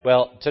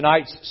Well,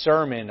 tonight's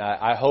sermon,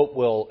 I hope,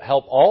 will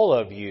help all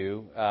of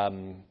you.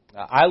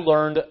 I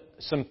learned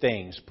some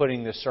things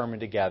putting this sermon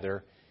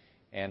together,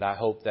 and I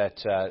hope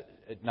that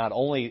not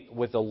only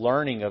with the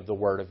learning of the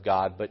Word of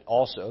God, but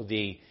also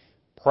the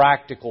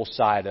practical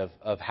side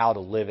of how to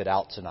live it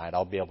out tonight,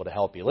 I'll be able to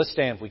help you. Let's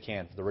stand if we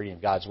can for the reading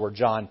of God's Word.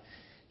 John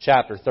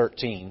chapter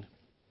 13.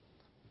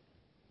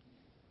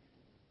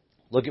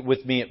 Look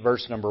with me at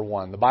verse number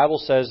 1. The Bible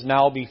says,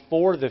 "Now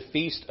before the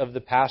feast of the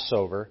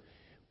Passover,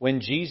 when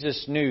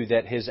Jesus knew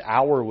that His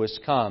hour was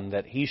come,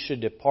 that He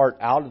should depart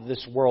out of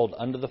this world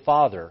unto the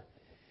Father,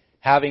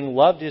 having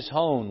loved His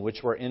own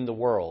which were in the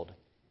world,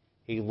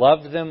 He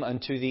loved them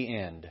unto the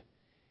end.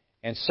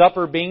 And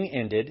supper being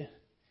ended,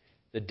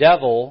 the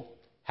devil,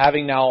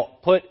 having now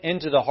put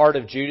into the heart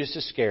of Judas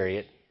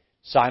Iscariot,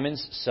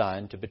 Simon's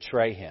son, to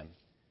betray Him,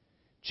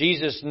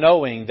 Jesus,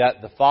 knowing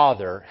that the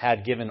Father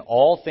had given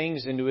all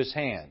things into His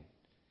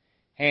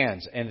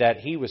hands, and that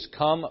He was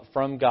come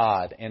from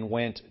God and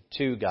went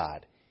to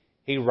God,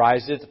 He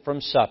riseth from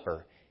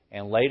supper,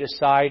 and laid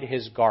aside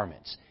His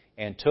garments,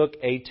 and took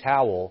a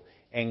towel,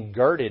 and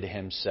girded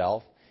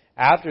Himself.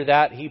 After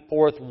that He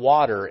poureth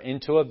water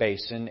into a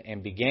basin,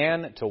 and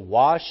began to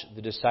wash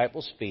the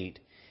disciples' feet,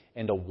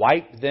 and to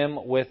wipe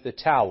them with the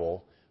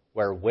towel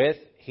wherewith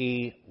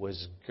He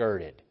was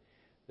girded."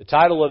 The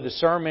title of the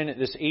sermon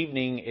this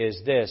evening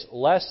is this: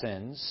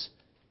 Lessons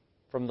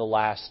from the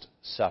Last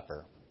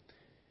Supper.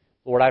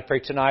 Lord, I pray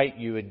tonight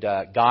You would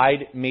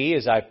guide me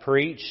as I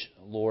preach.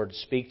 Lord,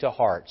 speak to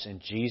hearts. In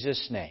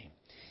Jesus' name,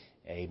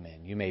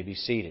 amen. You may be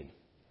seated.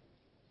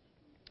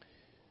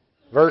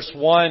 Verse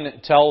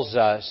 1 tells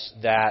us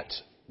that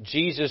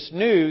Jesus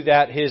knew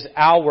that His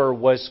hour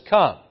was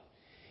come.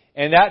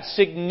 And that's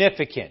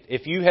significant.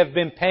 If you have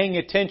been paying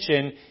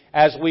attention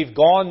as we've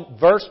gone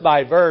verse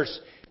by verse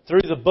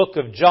through the book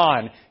of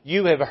John,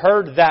 you have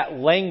heard that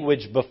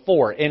language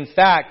before. In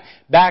fact,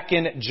 back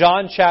in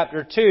John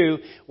chapter 2,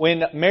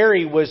 when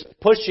Mary was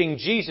pushing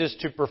Jesus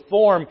to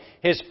perform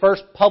His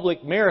first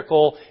public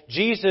miracle,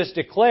 Jesus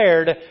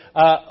declared,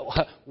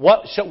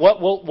 what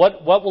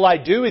will I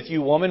do with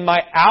you, woman? My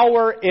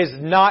hour is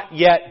not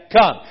yet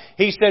come.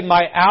 He said,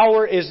 my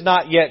hour is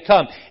not yet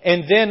come.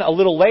 And then a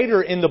little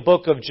later in the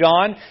book of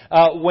John,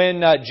 when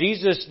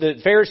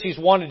the Pharisees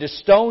wanted to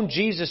stone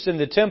Jesus in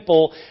the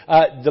temple,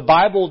 the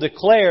Bible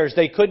declares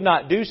they could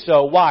not do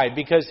so. Why?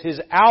 Because His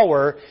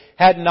hour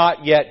had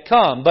not yet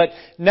come. But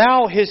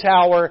now His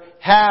hour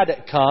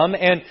had come,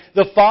 and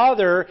the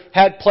Father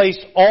had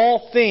placed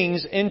all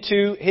things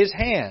into His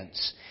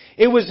hands.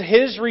 It was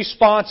His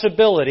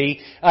responsibility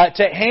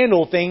to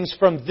handle things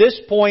from this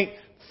point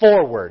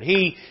forward.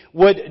 He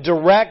would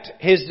direct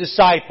His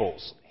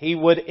disciples. He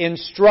would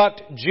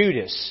instruct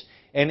Judas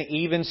and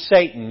even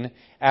Satan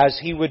as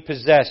he would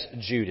possess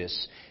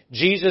Judas.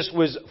 Jesus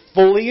was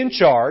fully in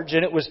charge,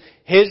 and it was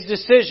His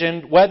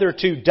decision whether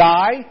to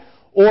die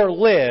or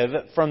live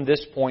from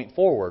this point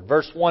forward.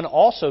 Verse 1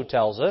 also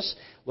tells us,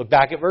 look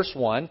back at verse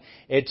 1,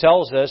 it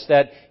tells us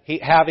that He,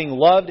 having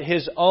loved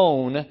His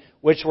own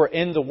which were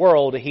in the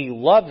world, He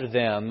loved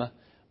them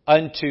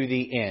unto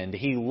the end.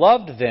 He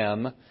loved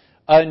them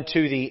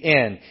unto the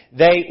end.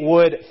 They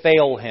would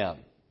fail Him.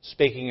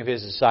 Speaking of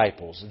His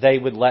disciples, they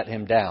would let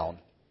Him down.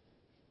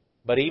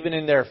 But even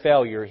in their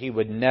failure, He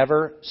would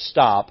never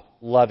stop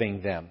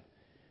loving them.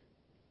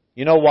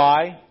 You know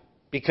why?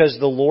 Because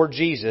the Lord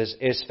Jesus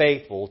is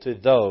faithful to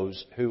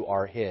those who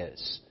are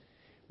His.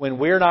 When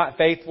we're not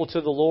faithful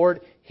to the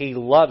Lord, He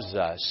loves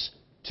us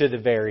to the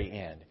very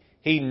end.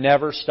 He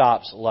never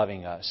stops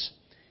loving us.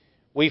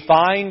 We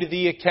find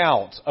the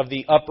account of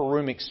the upper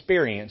room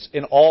experience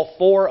in all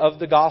four of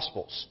the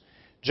Gospels.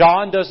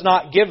 John does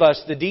not give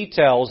us the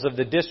details of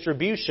the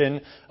distribution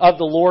of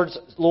the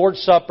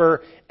Lord's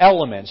Supper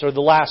elements, or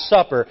the Last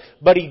Supper,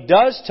 but he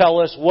does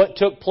tell us what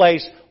took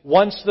place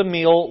once the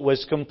meal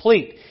was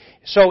complete.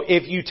 So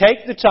if you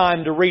take the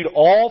time to read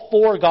all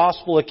four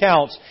Gospel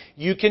accounts,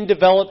 you can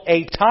develop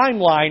a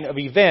timeline of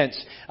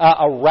events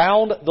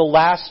around the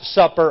Last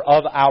Supper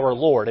of our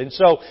Lord. And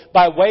so,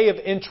 by way of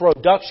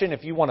introduction,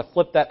 if you want to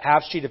flip that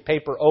half sheet of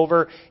paper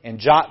over and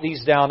jot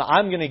these down,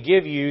 I'm going to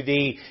give you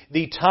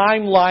the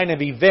timeline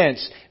of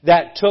events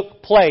that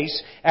took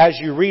place as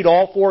you read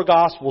all four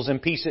Gospels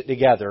and piece it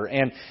together.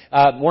 And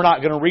we're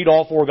not going to read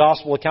all four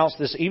Gospel accounts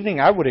this evening.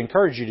 I would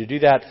encourage you to do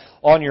that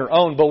on your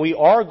own. But we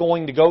are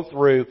going to go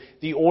through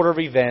the order of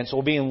events.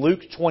 We'll be in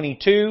Luke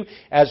 22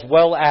 as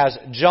well as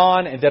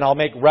John, and then I'll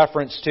make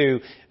reference to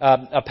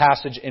a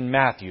passage in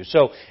Matthew.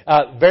 So,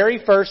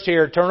 very first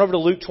here, turn over to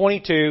Luke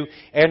 22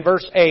 and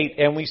verse 8,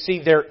 and we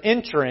see their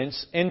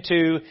entrance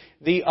into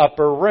the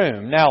upper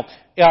room. Now,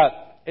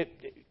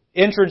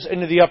 entrance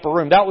into the upper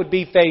room. That would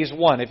be phase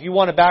 1. If you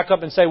want to back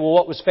up and say, well,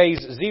 what was phase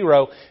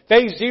 0?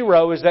 Phase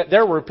 0 is that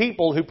there were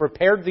people who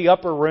prepared the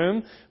upper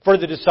room for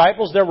the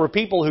disciples. There were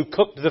people who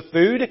cooked the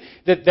food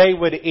that they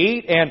would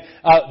eat. And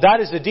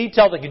that is a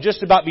detail that could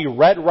just about be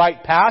read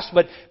right past.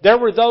 But there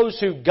were those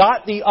who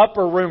got the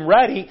upper room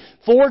ready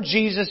for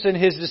Jesus and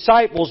His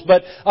disciples.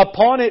 But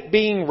upon it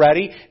being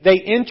ready, they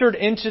entered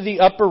into the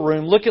upper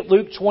room. Look at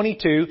Luke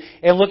 22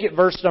 and look at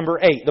verse number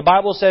 8. The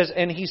Bible says,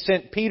 "And He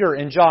sent Peter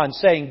and John,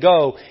 saying,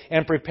 Go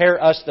and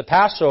prepare us the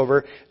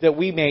Passover, that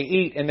we may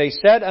eat. And they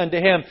said unto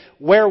Him,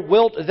 Where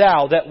wilt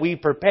thou that we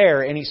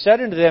prepare? And He said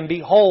unto them,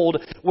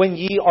 Behold, when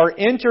ye are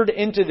entered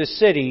into the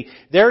city,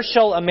 there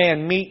shall a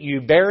man meet you,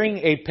 bearing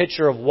a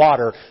pitcher of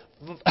water.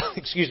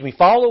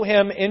 Follow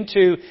him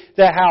into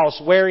the house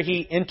where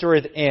he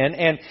entereth in,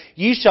 and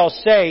ye shall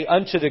say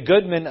unto the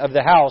goodman of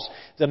the house,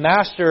 The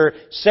master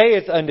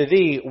saith unto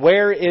thee,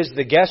 Where is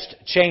the guest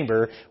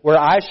chamber, where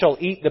I shall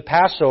eat the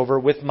Passover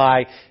with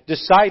my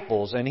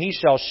disciples? And he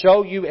shall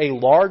show you a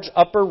large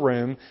upper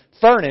room,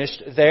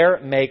 furnished, there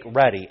make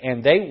ready.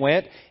 And they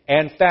went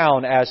and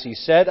found as He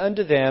said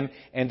unto them,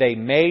 and they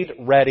made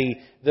ready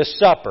the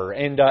supper."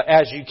 And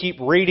as you keep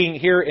reading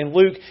here in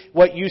Luke,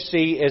 what you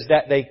see is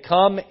that they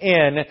come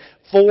in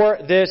for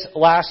this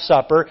Last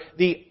Supper,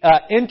 the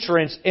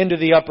entrance into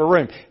the upper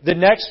room. The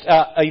next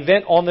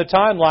event on the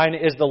timeline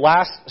is the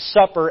Last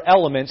Supper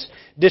elements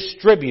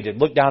distributed.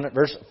 Look down at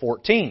verse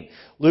 14.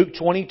 Luke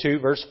 22,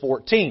 verse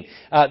 14.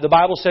 The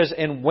Bible says,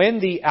 "And when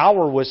the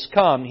hour was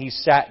come, He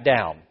sat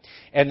down,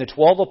 and the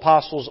 12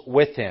 apostles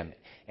with Him.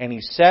 And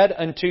He said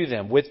unto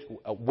them,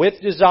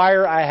 With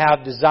desire I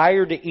have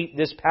desired to eat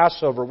this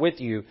Passover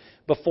with you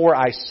before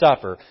I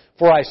suffer.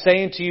 For I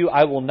say unto you,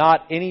 I will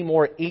not any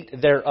more eat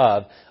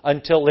thereof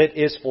until it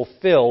is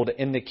fulfilled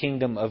in the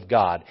kingdom of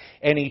God.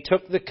 And He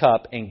took the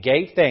cup and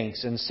gave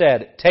thanks and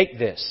said, Take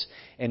this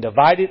and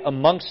divide it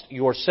amongst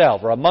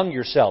yourselves, or among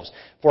yourselves.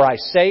 For I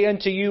say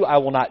unto you, I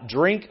will not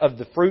drink of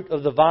the fruit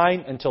of the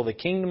vine until the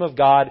kingdom of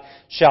God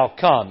shall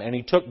come. And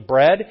He took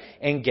bread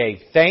and gave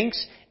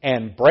thanks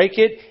and brake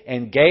it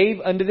and gave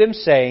unto them,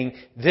 saying,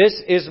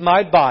 This is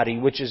my body,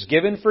 which is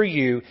given for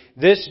you.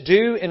 This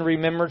do in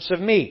remembrance of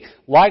me.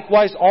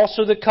 Likewise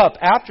also the cup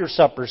after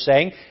supper,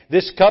 saying,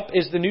 This cup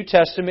is the New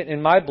Testament in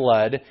my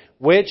blood,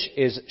 which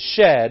is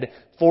shed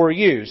for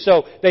you."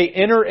 So they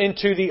enter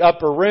into the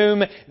upper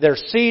room. They're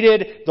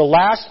seated. The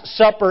Last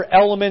Supper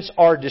elements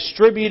are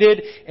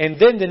distributed. And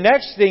then the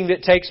next thing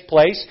that takes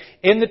place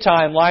in the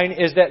timeline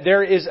is that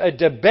there is a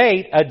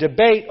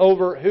debate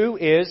over who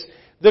is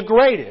the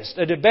greatest.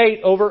 A debate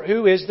over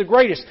who is the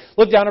greatest.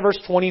 Look down at verse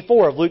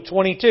 24 of Luke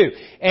 22.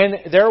 "And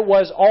there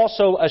was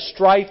also a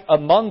strife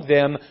among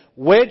them,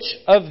 which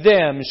of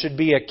them should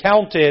be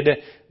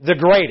accounted the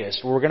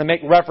greatest." We're going to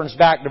make reference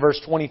back to verse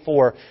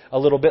 24 a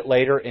little bit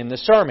later in the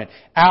sermon.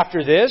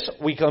 After this,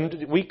 we come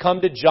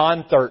to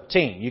John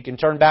 13. You can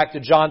turn back to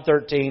John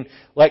 13,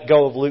 let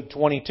go of Luke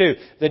 22.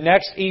 The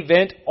next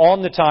event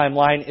on the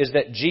timeline is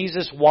that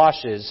Jesus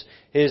washes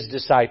His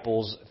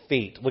disciples'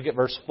 feet. Look at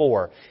verse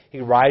 4. "He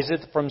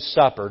riseth from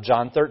supper,"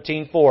 John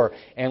 13:4,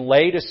 "and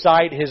laid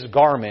aside His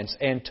garments,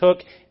 and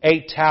took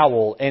a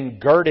towel, and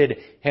girded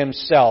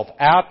Himself.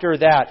 After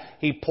that,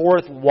 He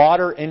poureth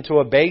water into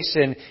a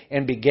basin,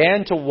 and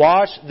began to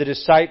wash the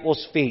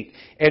disciples' feet,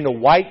 and to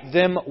wipe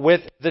them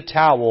with the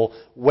towel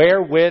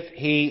wherewith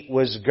He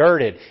was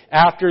girded."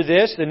 After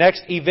this, the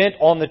next event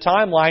on the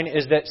timeline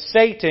is that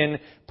Satan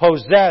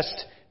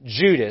possessed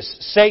Judas.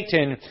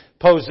 Satan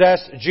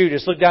possessed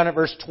Judas. Look down at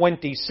verse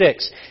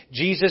 26.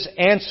 "Jesus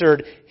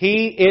answered,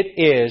 He it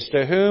is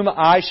to whom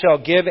I shall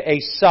give a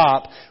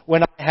sop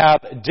when I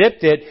have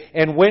dipped it.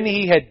 And when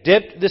He had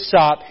dipped the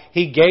sop,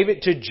 He gave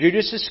it to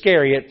Judas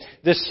Iscariot,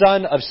 the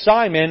son of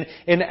Simon.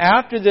 And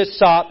after this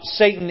sop,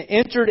 Satan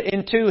entered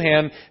into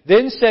him.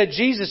 Then said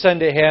Jesus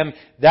unto him,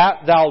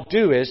 That thou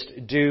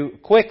doest, do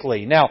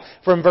quickly." Now,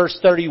 from verse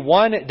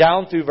 31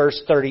 down through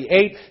verse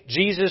 38,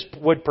 Jesus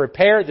would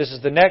prepare. This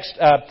is the next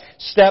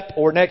step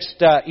or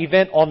next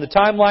event on the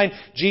timeline.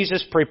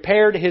 Jesus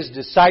prepared His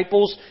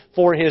disciples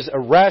for His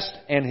arrest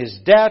and His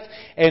death.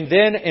 And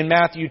then in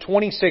Matthew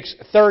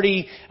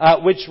 26:30,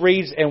 which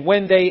reads, "And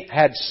when they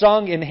had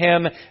sung in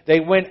Him, they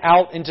went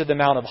out into the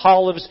Mount of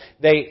Olives.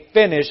 They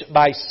finished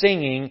by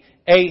singing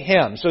a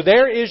hymn." So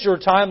there is your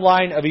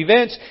timeline of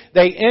events.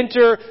 They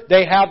enter,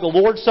 they have the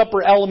Lord's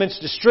Supper elements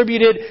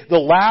distributed, the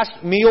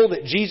last meal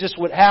that Jesus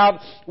would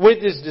have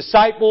with His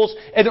disciples.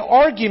 An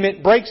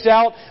argument breaks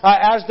out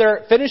as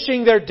they're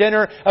finishing their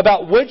dinner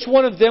about which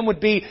one of them would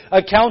be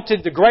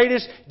accounted the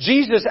greatest.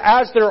 Jesus,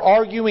 as they're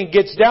arguing,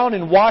 gets down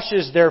and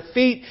washes their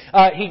feet.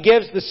 He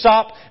gives the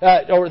sop,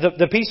 or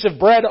the piece of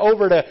bread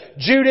over to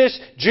Judas.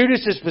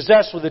 Judas is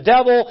possessed with the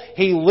devil.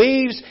 He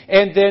leaves,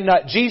 and then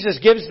Jesus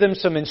gives them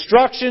some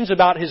instructions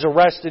about His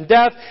arrest and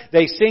death.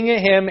 They sing a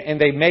hymn, and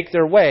they make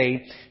their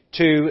way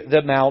to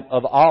the Mount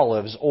of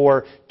Olives,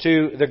 or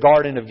to the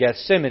Garden of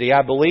Gethsemane.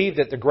 I believe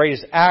that the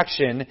greatest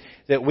action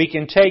that we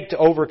can take to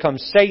overcome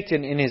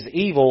Satan in his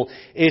evil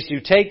is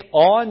to take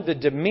on the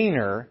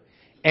demeanor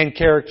and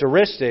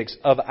characteristics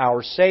of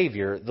our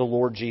Savior, the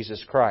Lord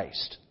Jesus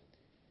Christ.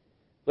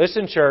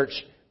 Listen, church,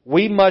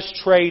 we must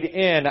trade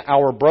in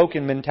our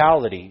broken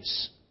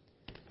mentalities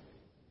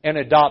and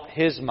adopt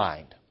His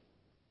mind.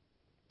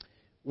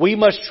 We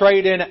must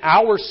trade in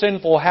our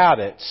sinful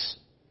habits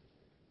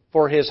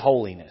for His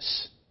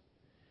holiness.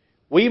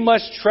 We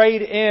must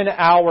trade in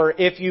our,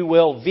 if you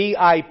will,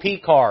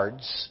 VIP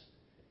cards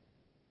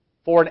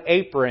for an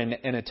apron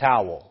and a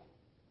towel.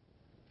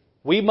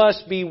 We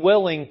must be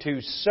willing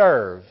to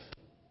serve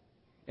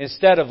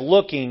instead of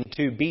looking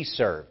to be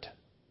served.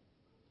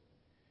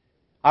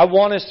 I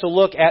want us to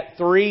look at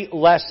 3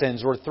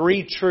 lessons or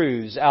 3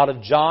 truths out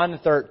of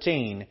John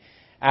 13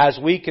 as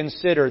we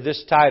consider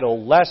this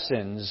title,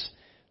 Lessons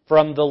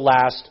from the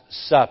Last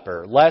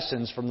Supper.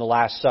 Lessons from the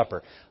Last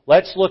Supper.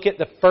 Let's look at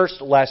the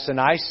first lesson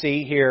I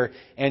see here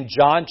in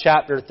John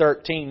chapter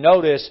 13.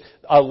 Notice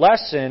a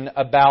lesson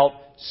about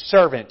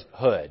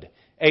servanthood.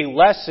 A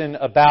lesson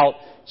about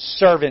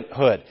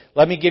servanthood.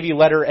 Let me give you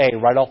letter A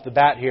right off the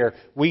bat here.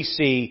 We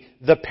see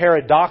the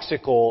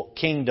paradoxical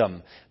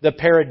kingdom. The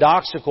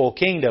paradoxical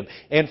kingdom.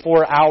 And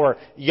for our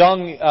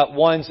young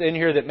ones in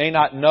here that may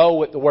not know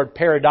what the word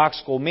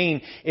paradoxical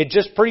mean, it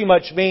just pretty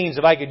much means,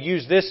 if I could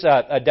use this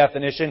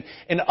definition,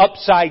 an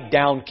upside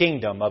down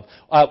kingdom of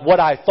what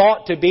I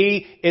thought to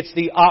be, it's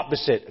the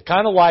opposite.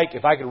 Kind of like,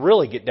 if I could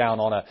really get down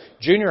on a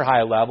junior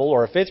high level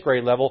or a 5th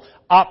grade level,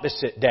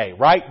 opposite day,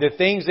 right? The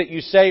things that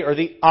you say are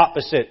the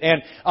opposite.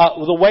 And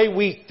the way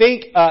we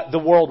think the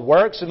world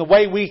works and the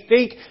way we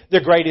think the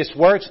greatest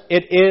works,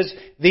 it is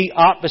the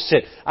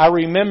opposite. I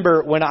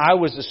remember when I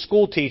was a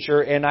school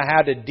teacher and I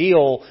had to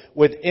deal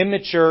with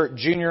immature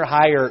junior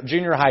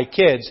high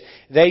kids,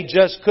 they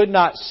just could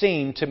not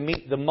seem to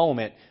meet the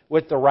moment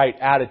with the right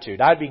attitude.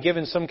 I'd be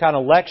given some kind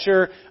of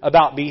lecture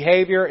about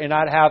behavior and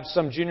I'd have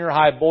some junior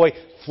high boy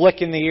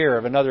flick in the ear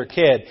of another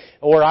kid.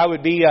 Or I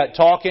would be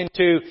talking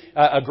to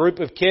a group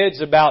of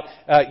kids about,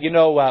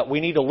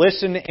 we need to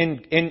listen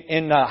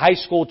in high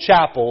school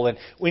chapel and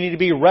we need to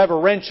be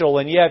reverential,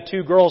 and you have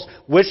 2 girls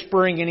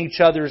whispering in each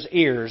other's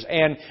ears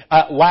and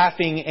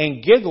laughing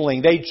and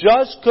giggling. They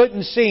just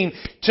couldn't seem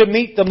to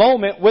meet the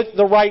moment with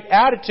the right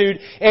attitude.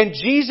 And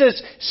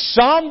Jesus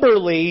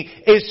somberly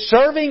is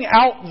serving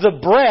out the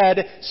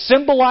bread,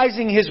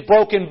 symbolizing His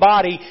broken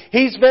body.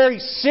 He's very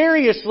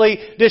seriously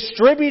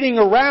distributing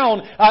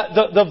around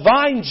the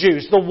vine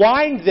juice, the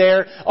wine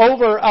there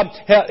over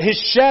His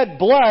shed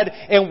blood.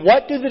 And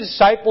what do the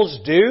disciples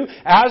do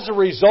as a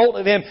result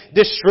of Him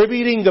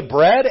distributing the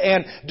bread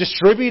and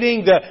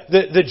distributing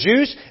the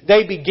juice?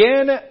 They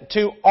begin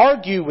to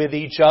argue with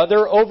each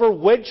other over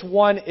which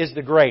one is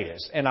the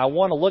greatest. And I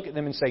want to look at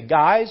them and say,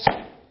 guys,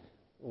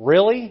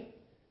 really?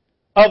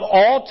 Of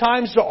all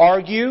times to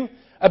argue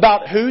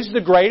about who's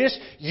the greatest,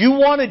 you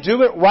want to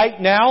do it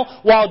right now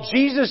while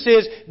Jesus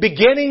is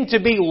beginning to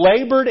be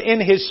labored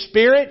in His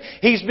spirit.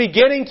 He's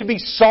beginning to be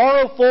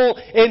sorrowful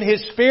in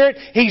His spirit.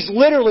 He's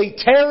literally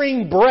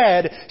tearing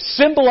bread,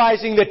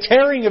 symbolizing the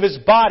tearing of His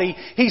body.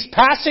 He's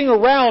passing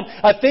around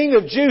a thing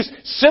of juice,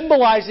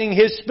 symbolizing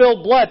His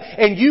spilled blood.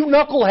 And you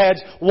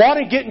knuckleheads want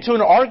to get into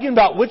an argument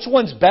about which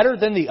one's better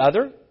than the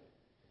other?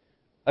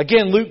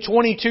 Again, Luke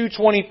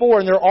 22:24,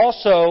 and there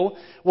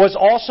was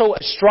also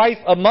a strife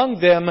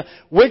among them,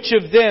 which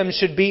of them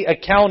should be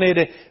accounted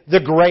the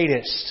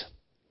greatest.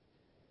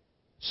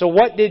 So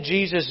what did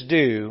Jesus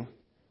do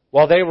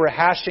while they were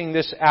hashing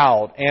this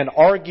out and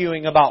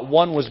arguing about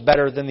one was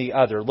better than the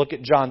other? Look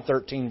at John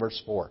 13, verse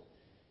 4.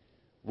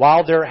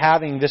 While they're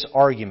having this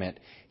argument,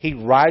 He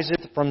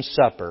riseth from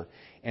supper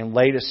and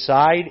laid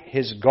aside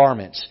His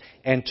garments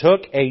and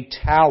took a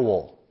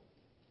towel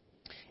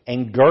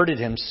and girded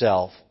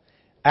Himself.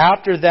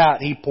 After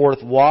that, He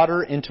poureth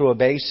water into a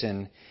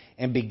basin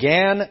and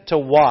began to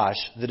wash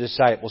the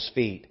disciples'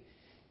 feet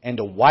and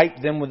to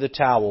wipe them with the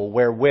towel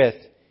wherewith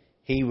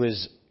He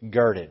was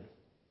girded.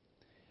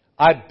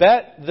 I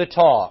bet the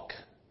talk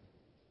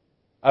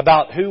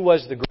about who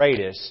was the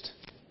greatest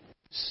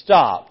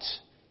stopped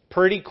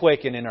pretty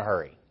quick and in a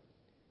hurry.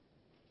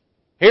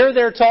 Here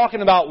they're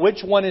talking about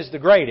which one is the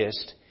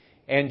greatest,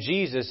 and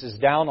Jesus is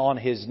down on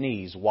His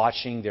knees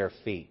washing their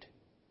feet.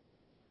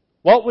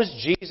 What was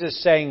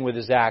Jesus saying with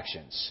His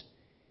actions?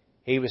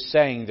 He was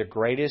saying the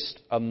greatest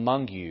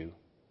among you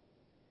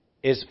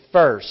is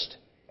first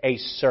a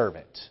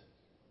servant.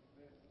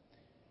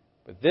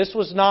 But this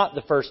was not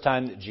the first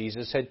time that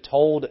Jesus had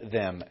told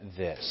them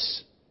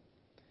this.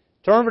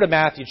 Turn over to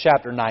Matthew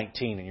chapter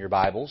 19 in your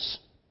Bibles.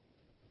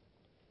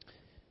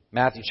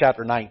 Matthew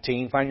chapter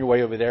 19. Find your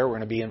way over there. We're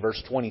going to be in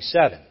verse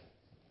 27.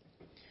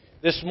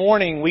 This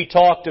morning we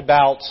talked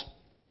about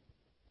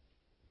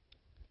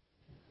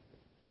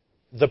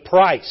the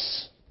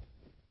price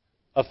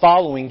of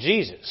following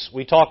Jesus.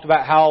 We talked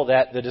about how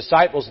that the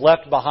disciples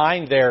left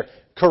behind their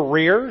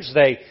careers,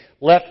 they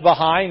left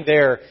behind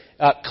their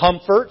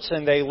comforts,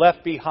 and they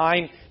left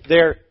behind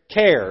their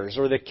cares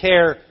or the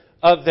care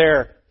of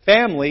their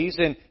families.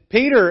 And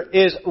Peter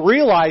is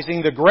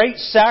realizing the great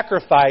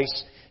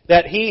sacrifice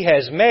that he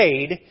has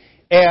made,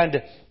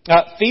 and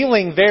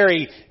feeling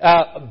very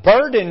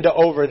burdened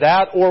over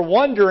that or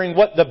wondering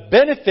what the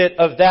benefit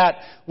of that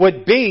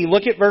would be.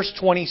 Look at verse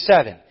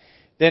 27.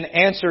 Then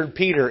answered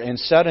Peter and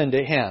said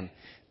unto him,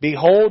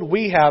 Behold,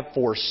 we have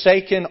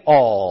forsaken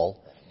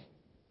all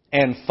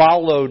and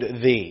followed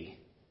Thee.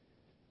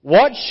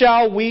 What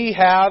shall we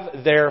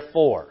have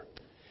therefore?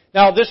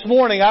 Now this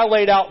morning I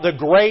laid out the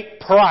great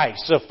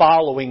price of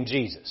following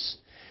Jesus.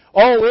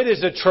 Oh, it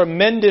is a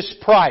tremendous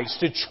price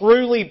to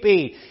truly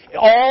be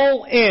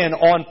all in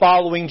on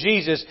following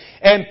Jesus.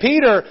 And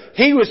Peter,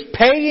 he was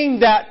paying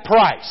that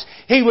price.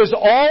 He was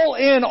all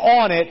in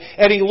on it.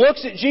 And he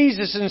looks at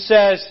Jesus and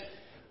says,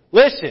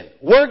 listen,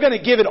 we're going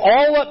to give it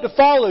all up to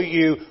follow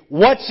You.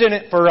 What's in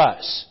it for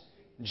us?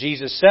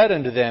 Jesus said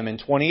unto them in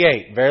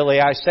 28, Verily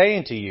I say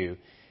unto you,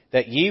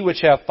 that ye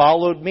which have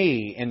followed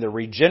Me in the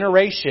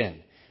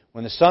regeneration,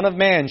 when the Son of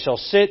Man shall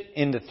sit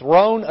in the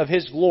throne of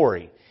His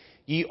glory,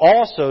 ye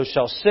also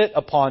shall sit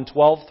upon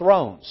 12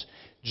 thrones,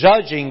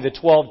 judging the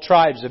 12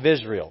 tribes of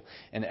Israel.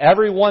 And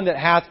every one that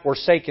hath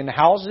forsaken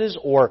houses,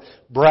 or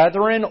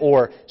brethren,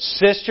 or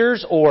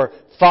sisters, or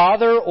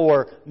father,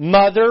 or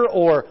mother,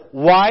 or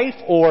wife,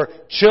 or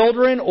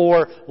children,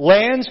 or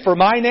lands for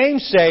My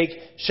name's sake,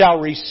 shall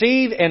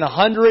receive an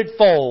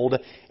 100-fold,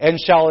 and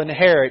shall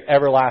inherit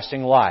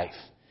everlasting life.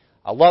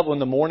 I love when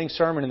the morning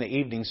sermon and the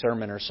evening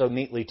sermon are so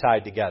neatly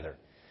tied together.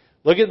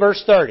 Look at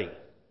verse 30.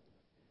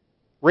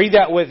 Read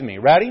that with me.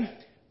 Ready?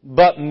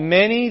 But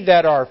many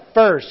that are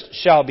first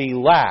shall be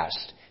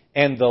last,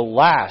 and the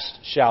last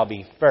shall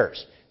be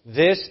first.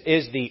 This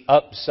is the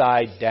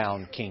upside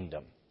down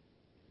kingdom.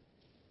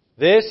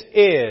 This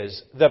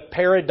is the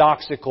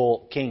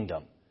paradoxical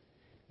kingdom.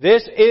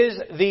 This is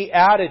the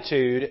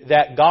attitude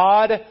that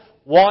God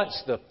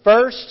wants the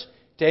first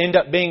to end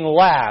up being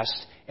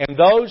last, and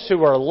those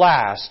who are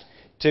last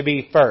to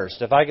be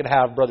first. If I could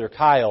have Brother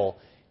Kyle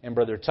and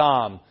Brother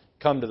Tom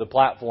come to the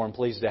platform,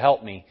 please, to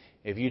help me.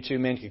 If you two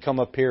men could come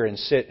up here and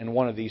sit in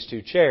one of these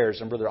two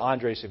chairs, and Brother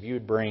Andres, if you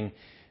would bring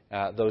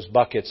those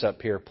buckets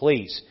up here,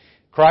 please.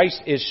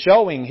 Christ is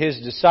showing His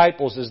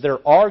disciples as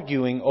they're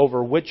arguing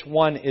over which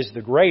one is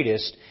the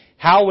greatest,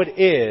 how it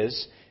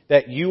is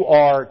that you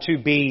are to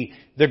be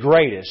the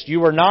greatest.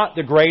 You are not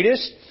the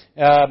greatest.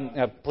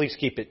 Please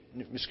keep it,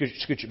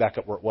 scoot you back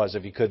up where it was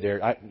if you could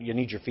there. You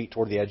need your feet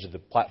toward the edge of the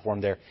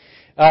platform there.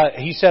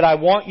 He said, I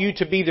want you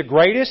to be the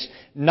greatest,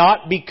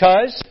 not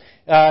because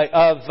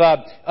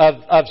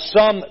of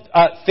some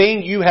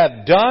thing you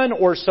have done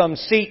or some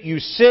seat you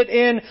sit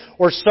in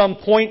or some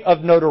point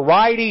of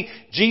notoriety.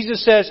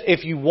 Jesus says,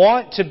 if you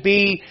want to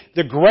be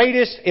the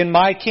greatest in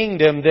My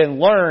kingdom, then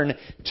learn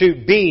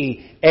to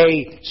be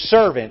a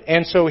servant.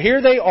 And so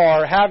here they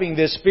are having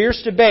this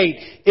fierce debate.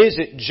 Is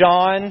it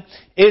John?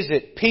 Is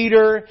it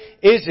Peter?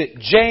 Is it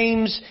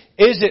James?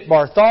 Is it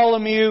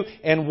Bartholomew?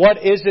 And what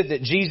is it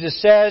that Jesus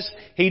says?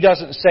 He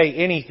doesn't say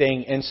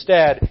anything.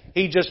 Instead,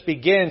 He just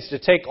begins to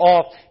take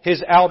off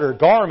His outer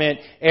garment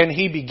and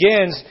He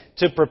begins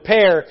to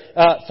prepare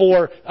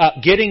for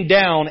getting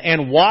down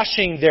and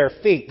washing their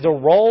feet. The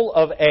role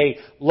of a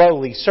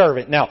lowly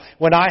servant. Now,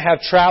 when I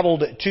have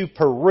traveled to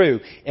Peru,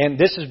 and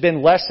this has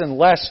been less and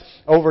less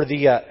over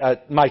the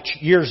my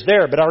years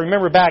there, but I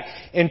remember back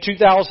in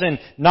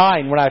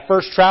 2009 when I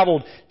first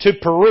traveled to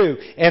Peru,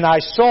 and I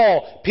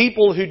saw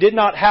people who did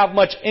not have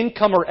much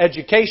income or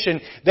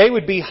education. They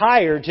would be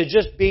hired to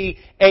just be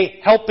a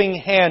helping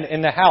hand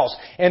in the house,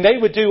 and they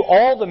would do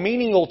all the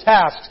menial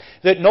tasks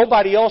that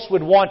nobody else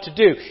would want to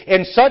do.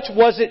 And such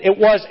was it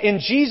was in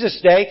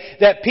Jesus' day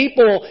that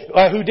people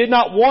who did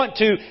not want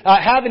to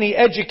have any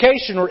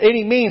education or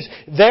any means,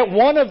 that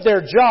one of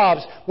their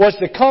jobs was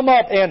to come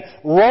up and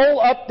roll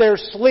up their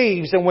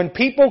sleeves. And when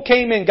people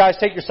came in, guys,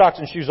 take your socks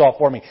and shoes off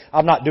for me.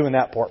 I'm not doing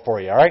that part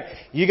for you, all right?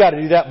 You got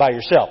to do that by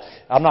yourself.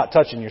 I'm not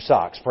touching your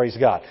socks. Praise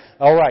God.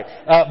 All right.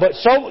 But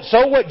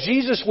so what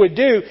Jesus would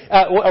do,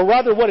 or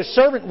rather what a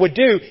servant would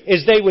do,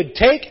 is they would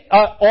take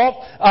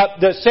off,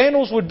 the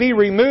sandals would be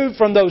removed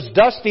from those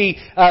dusty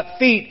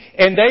feet,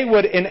 and they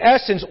would, in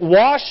essence,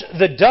 wash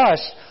the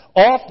dust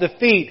off the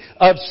feet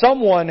of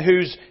someone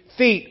whose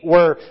feet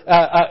were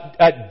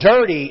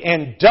dirty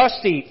and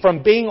dusty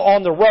from being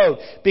on the road.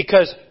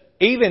 Because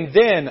even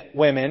then,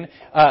 women,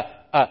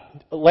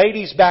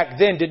 ladies back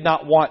then did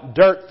not want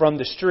dirt from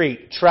the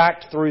street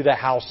tracked through the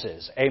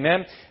houses.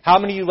 Amen? How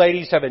many of you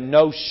ladies have a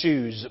no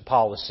shoes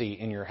policy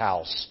in your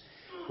house?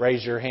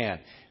 Raise your hand.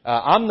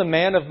 I'm the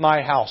man of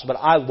my house, but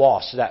I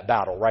lost that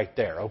battle right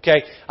there,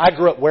 okay? I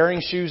grew up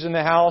wearing shoes in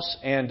the house,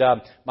 and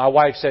my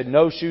wife said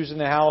no shoes in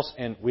the house,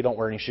 and we don't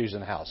wear any shoes in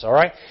the house, all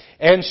right?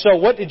 And so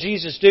what did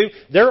Jesus do?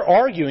 They're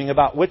arguing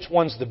about which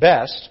one's the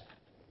best.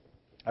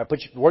 I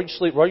put you,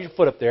 roll your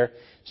foot up there,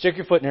 stick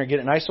your foot in there, get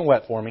it nice and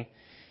wet for me.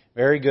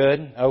 Very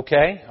good,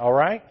 okay, all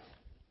right?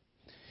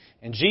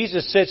 And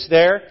Jesus sits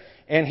there,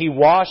 and He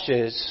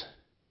washes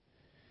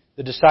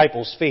the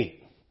disciples' feet.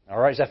 All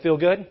right, does that feel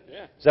good?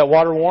 Yeah. Is that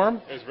water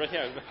warm?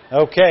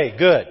 Okay,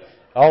 good.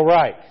 All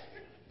right.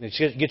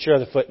 Get your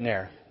other foot in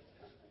there.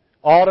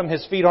 Autumn,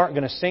 his feet aren't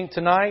going to stink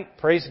tonight.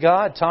 Praise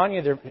God.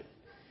 Tanya,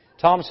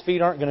 Tom's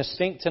feet aren't going to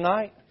stink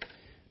tonight.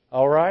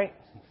 All right.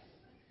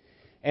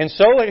 And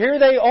so here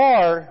they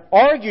are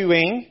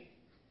arguing,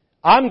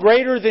 I'm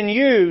greater than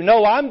you.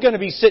 No, I'm going to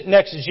be sitting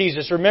next to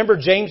Jesus. Remember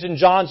James and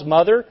John's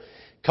mother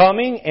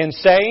coming and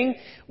saying,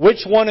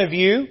 which one of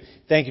you,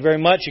 thank you very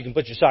much, you can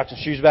put your socks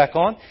and shoes back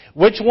on.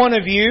 Which one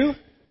of you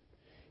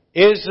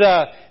is,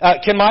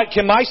 can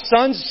my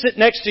son sit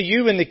next to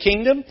you in the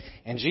kingdom?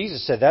 And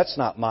Jesus said, that's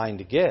not mine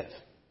to give.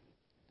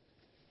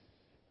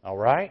 All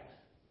right?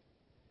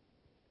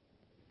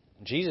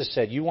 Jesus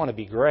said, you want to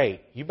be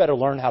great, you better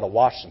learn how to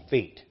wash some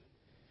feet.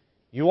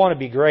 You want to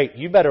be great,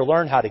 you better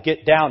learn how to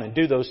get down and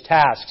do those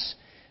tasks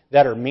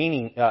that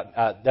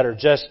are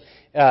just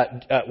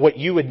what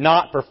you would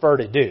not prefer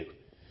to do.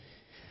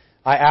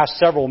 I asked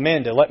several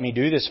men to let me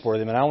do this for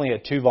them, and I only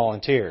had 2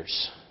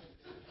 volunteers.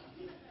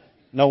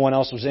 No one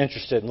else was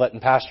interested in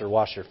letting Pastor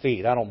wash their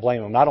feet. I don't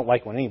blame them. I don't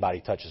like when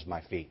anybody touches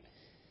my feet.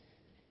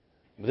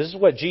 But this is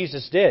what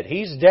Jesus did.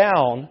 He's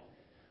down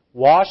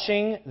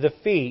washing the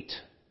feet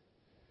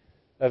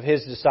of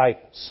His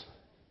disciples.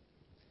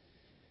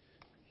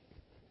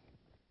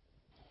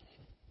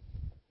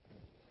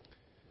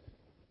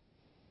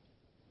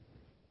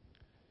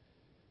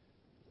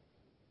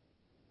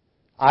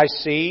 I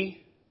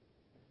see,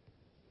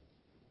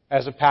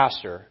 as a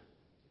pastor,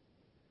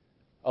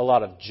 a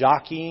lot of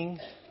jockeying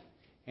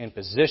and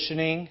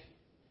positioning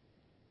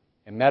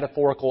and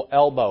metaphorical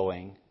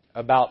elbowing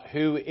about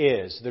who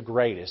is the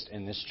greatest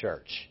in this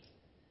church.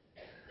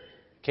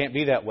 Can't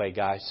be that way,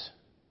 guys.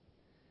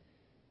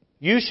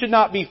 You should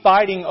not be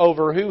fighting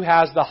over who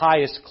has the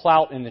highest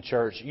clout in the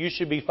church. You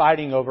should be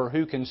fighting over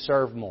who can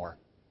serve more.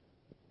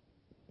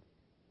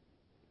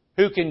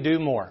 Who can do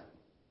more.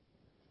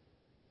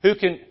 Who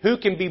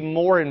can be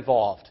more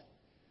involved?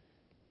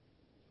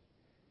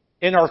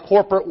 In our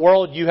corporate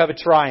world, you have a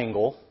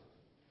triangle.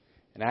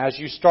 And as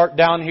you start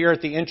down here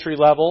at the entry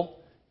level,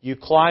 you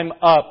climb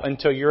up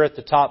until you're at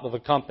the top of a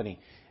company.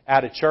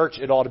 At a church,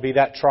 it ought to be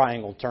that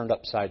triangle turned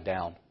upside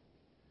down.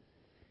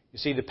 You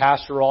see, the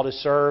pastor ought to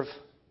serve.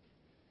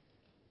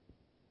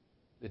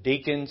 The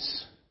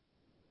deacons,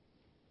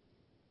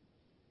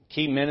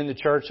 key men in the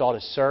church ought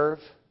to serve.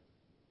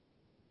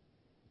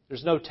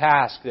 There's no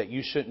task that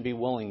you shouldn't be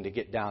willing to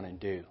get down and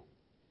do.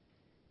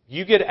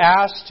 You get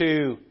asked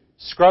to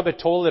scrub a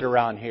toilet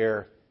around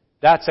here,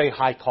 that's a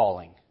high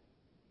calling.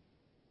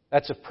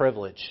 That's a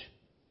privilege.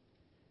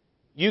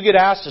 You get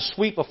asked to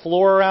sweep a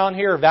floor around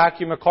here,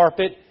 vacuum a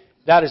carpet,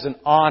 that is an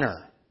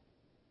honor.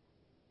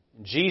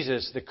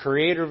 Jesus, the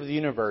creator of the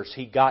universe,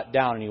 He got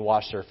down and He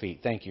washed our feet.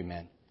 Thank you,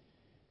 men.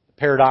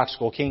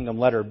 Paradoxical kingdom,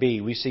 letter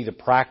B, we see the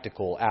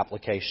practical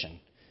application.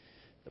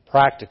 The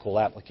practical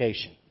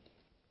application.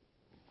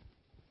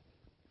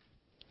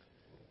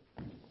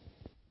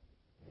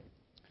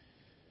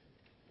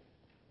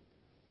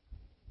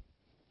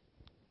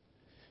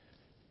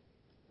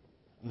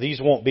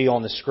 These won't be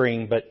on the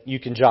screen, but you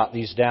can jot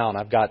these down.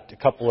 I've got a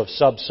couple of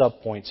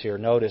sub-points here.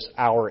 Notice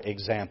our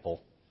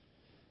example.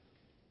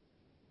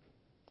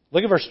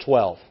 Look at verse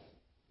 12.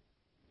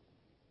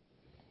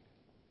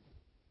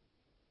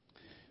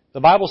 The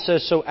Bible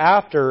says, so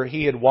after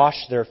He had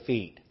washed their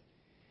feet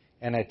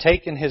and had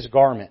taken His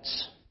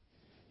garments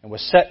and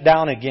was set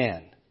down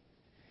again,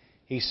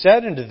 He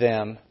said unto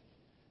them,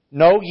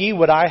 know ye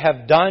what I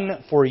have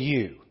done for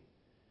you?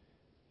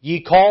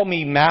 Ye call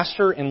me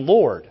Master and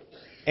Lord,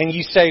 and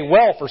ye say,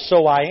 well, for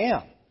so I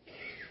am.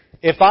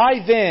 If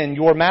I then,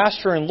 your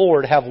Master and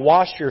Lord, have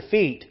washed your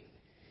feet,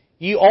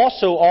 ye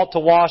also ought to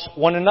wash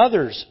one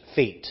another's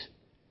feet.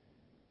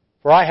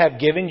 For I have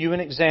given you an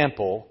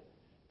example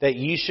that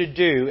ye should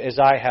do as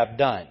I have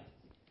done.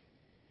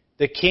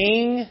 The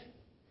King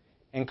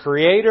and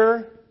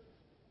Creator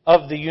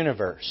of the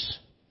universe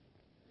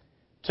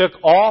took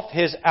off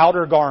His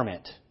outer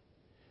garment,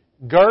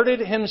 girded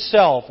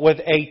Himself with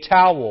a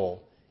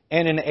towel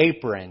and an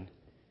apron,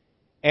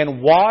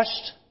 and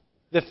washed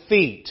the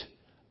feet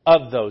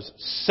of those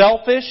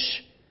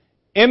selfish,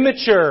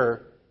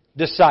 immature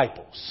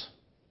disciples.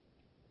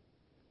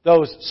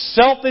 Those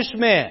selfish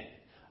men.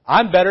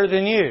 I'm better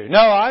than you. No,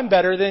 I'm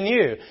better than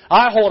you.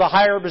 I hold a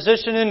higher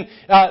position in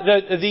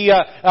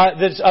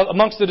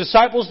amongst the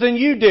disciples than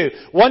you do.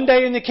 One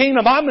day in the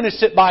kingdom, I'm going to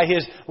sit by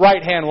His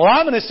right hand. Well,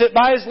 I'm going to sit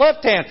by His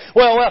left hand.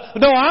 Well,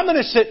 no, I'm going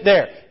to sit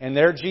there. And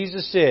there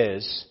Jesus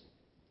is.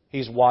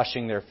 He's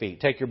washing their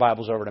feet. Take your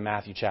Bibles over to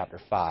Matthew chapter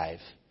 5.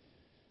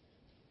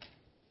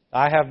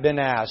 I have been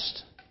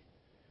asked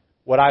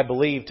what I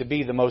believe to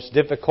be the most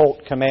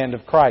difficult command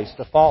of Christ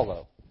to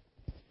follow.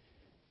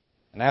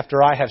 And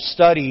after I have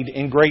studied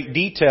in great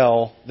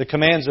detail the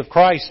commands of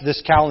Christ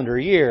this calendar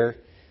year,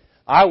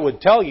 I would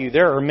tell you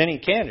there are many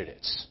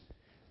candidates.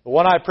 But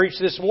when I preach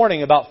this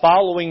morning about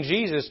following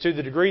Jesus to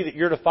the degree that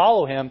you're to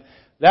follow Him,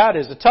 that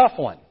is a tough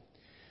one.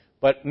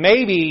 But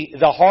maybe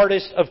the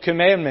hardest of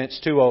commandments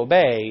to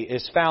obey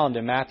is found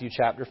in Matthew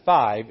chapter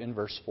 5 in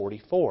verse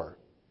 44.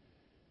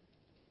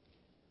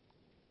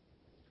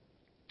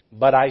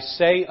 But I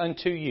say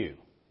unto you,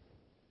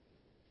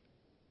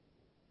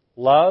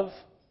 love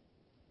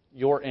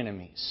your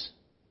enemies.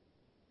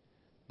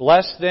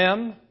 Bless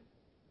them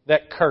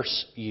that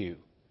curse you.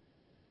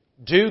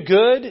 Do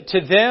good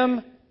to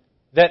them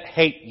that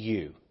hate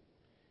you,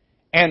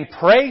 and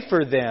pray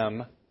for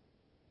them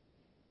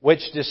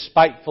which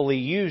despitefully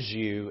use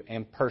you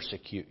and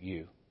persecute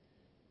you.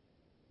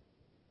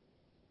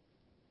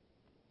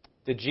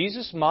 Did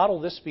Jesus model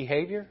this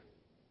behavior?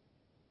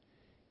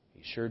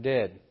 He sure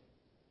did.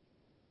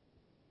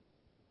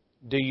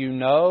 Do you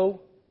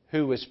know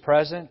who was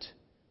present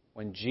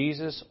when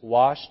Jesus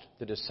washed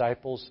the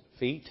disciples'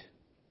 feet?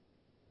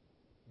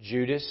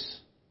 Judas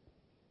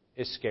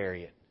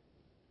Iscariot.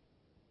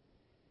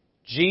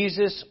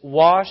 Jesus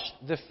washed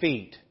the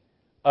feet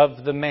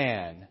of the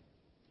man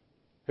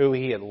who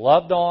He had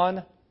loved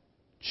on,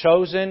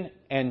 chosen,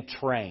 and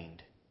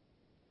trained.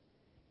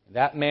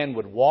 That man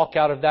would walk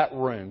out of that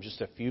room just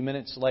a few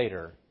minutes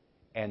later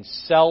and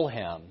sell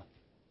Him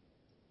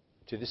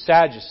to the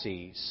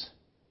Sadducees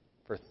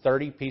for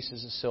 30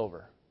 pieces of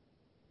silver.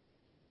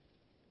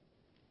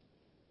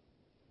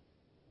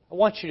 I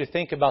want you to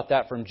think about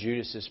that from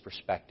Judas's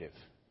perspective.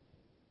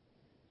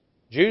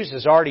 Judas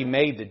has already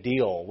made the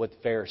deal with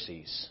the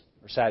Pharisees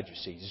or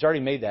Sadducees. He's already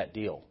made that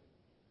deal.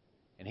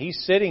 And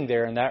he's sitting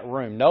there in that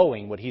room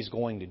knowing what he's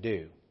going to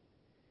do.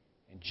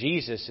 And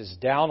Jesus is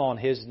down on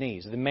His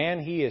knees. The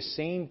man He has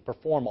seen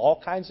perform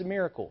all kinds of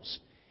miracles.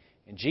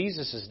 And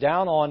Jesus is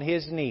down on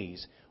His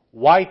knees,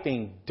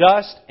 wiping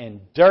dust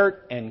and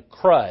dirt and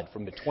crud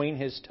from between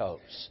His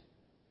toes.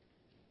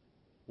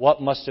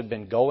 What must have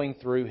been going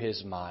through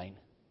His mind?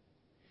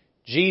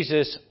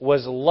 Jesus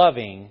was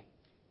loving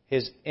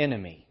His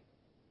enemy.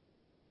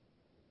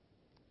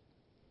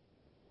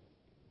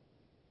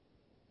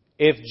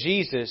 If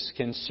Jesus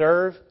can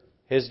serve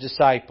His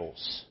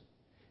disciples,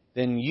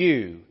 then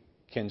you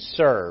can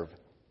serve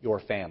your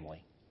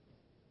family.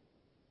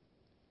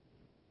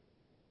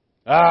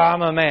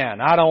 I'm a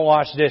man. I don't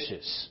wash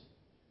dishes.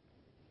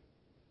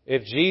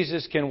 If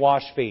Jesus can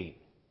wash feet,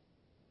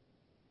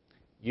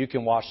 you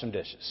can wash some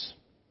dishes.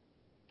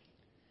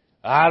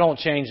 I don't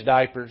change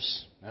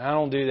diapers. I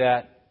don't do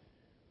that.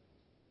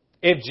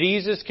 If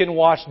Jesus can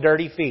wash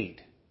dirty feet,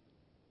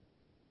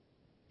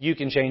 you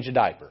can change a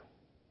diaper.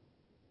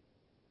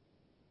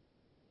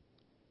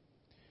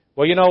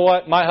 Well, you know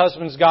what? My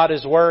husband's got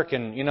his work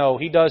and,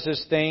 he does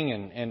his thing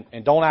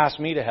and don't ask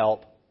me to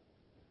help.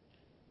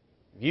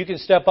 If you can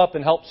step up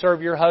and help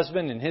serve your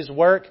husband in his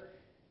work,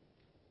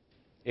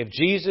 if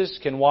Jesus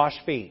can wash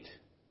feet,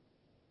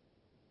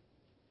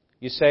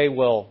 you say,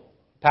 well,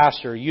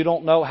 Pastor, you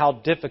don't know how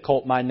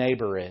difficult my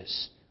neighbor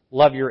is.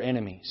 Love your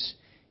enemies.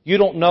 You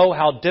don't know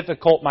how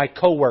difficult my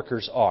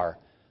coworkers are.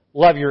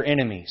 Love your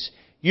enemies.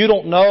 You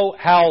don't know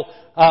how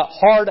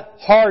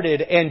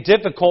hard-hearted and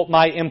difficult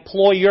my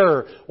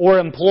employer or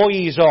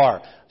employees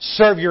are.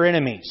 Serve your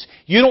enemies.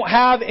 You don't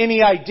have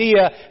any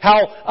idea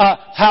how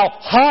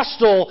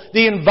hostile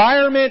the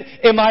environment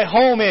in my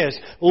home is.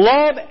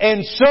 Love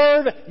and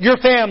serve your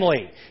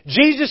family.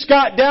 Jesus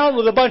got down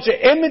with a bunch of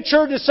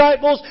immature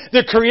disciples,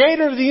 the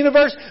Creator of the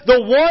universe,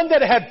 the one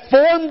that had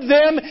formed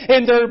them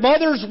in their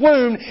mother's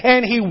womb,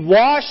 and He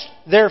washed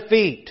their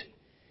feet.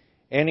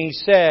 And He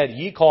said,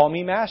 "Ye call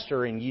me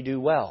Master, and ye do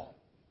well."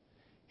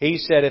 He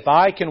said, "If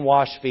I can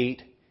wash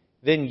feet,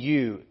 then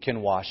you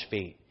can wash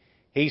feet."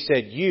 He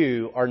said,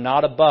 "You are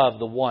not above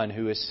the one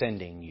who is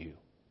sending you."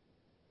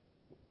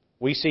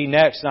 We see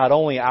next not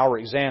only our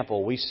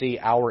example, we see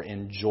our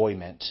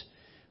enjoyment.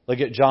 Look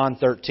at John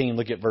 13,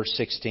 look at verse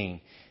 16.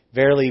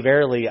 "Verily,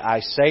 verily, I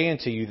say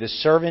unto you, the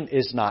servant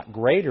is not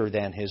greater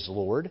than his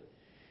Lord,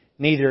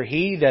 neither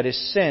he that is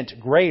sent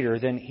greater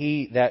than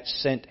he that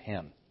sent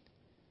him."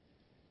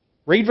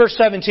 Read verse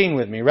 17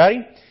 with me.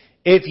 Ready?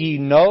 "If ye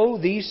know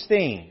these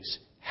things,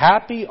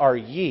 happy are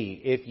ye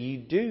if ye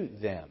do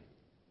them."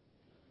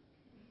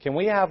 Can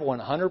we have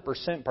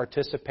 100%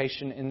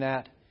 participation in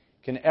that?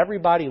 Can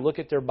everybody look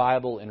at their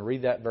Bible and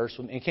read that verse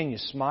with me? And can you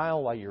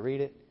smile while you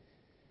read it?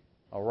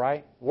 All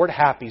right? Word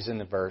happy's in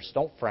the verse.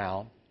 Don't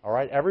frown. All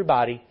right?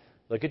 Everybody,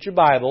 look at your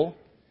Bible.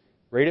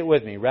 Read it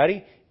with me.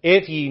 Ready?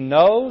 "If ye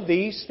know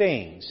these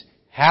things,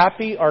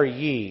 happy are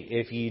ye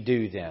if ye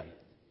do them."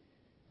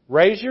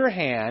 Raise your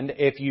hand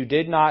if you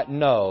did not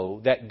know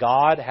that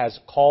God has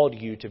called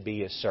you to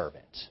be a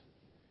servant.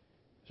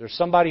 Is there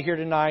somebody here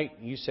tonight,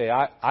 you say,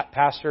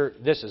 Pastor,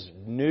 this is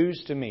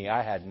news to me.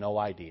 I had no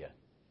idea.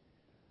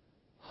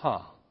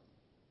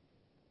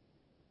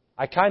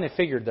 I kind of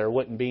figured there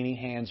wouldn't be any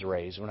hands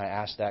raised when I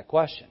asked that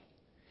question.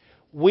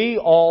 We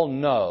all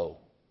know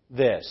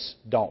this,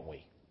 don't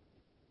we?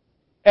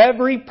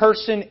 Every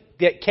person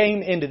that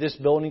came into this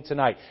building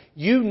tonight,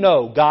 you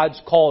know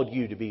God's called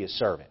you to be a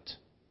servant.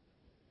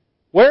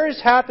 Where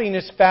is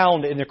happiness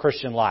found in the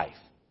Christian life?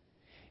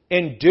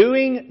 In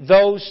doing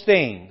those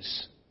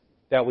things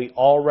that we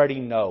already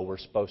know we're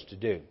supposed to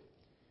do.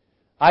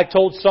 I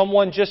told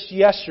someone just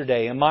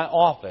yesterday in my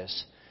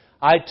office,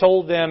 I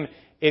told them,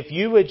 if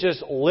you would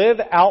just live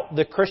out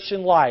the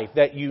Christian life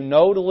that you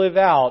know to live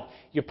out,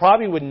 you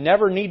probably would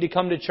never need to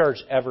come to church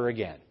ever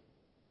again.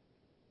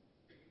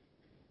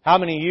 How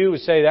many of you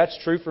would say that's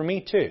true for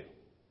me too?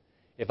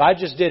 If I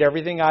just did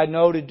everything I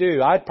know to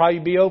do, I'd probably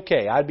be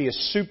okay. I'd be a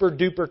super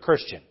duper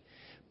Christian.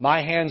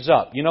 My hand's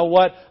up. You know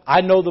what? I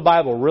know the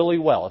Bible really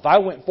well. If I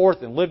went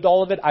forth and lived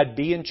all of it, I'd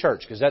be in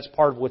church because that's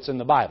part of what's in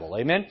the Bible.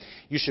 Amen?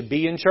 You should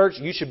be in church.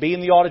 You should be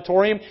in the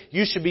auditorium.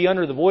 You should be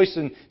under the voice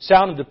and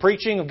sound of the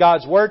preaching of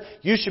God's Word.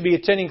 You should be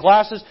attending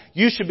classes.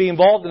 You should be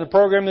involved in the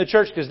program of the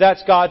church because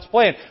that's God's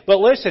plan. But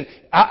listen,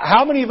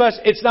 how many of us,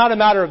 it's not a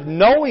matter of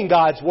knowing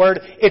God's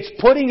Word, it's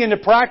putting into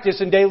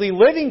practice and daily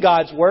living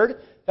God's Word.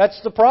 That's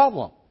the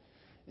problem.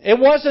 It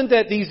wasn't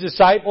that these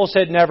disciples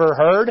had never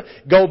heard,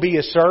 go be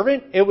a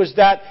servant. It was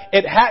that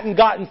it hadn't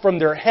gotten from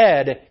their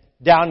head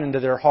down into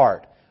their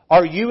heart.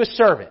 Are you a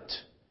servant?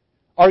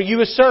 Are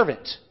you a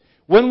servant?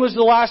 When was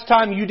the last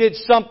time you did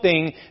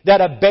something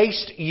that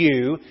abased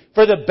you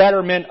for the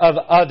betterment of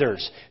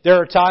others? There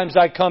are times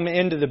I come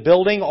into the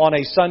building on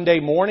a Sunday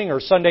morning or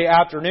Sunday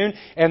afternoon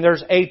and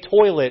there's a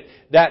toilet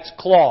that's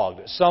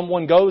clogged.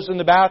 Someone goes in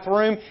the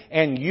bathroom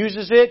and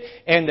uses it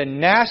and the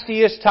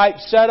nastiest type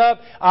setup,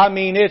 I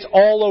mean it's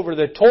all over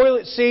the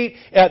toilet seat,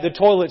 the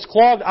toilet's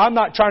clogged. I'm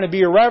not trying to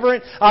be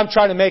irreverent. I'm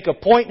trying to make a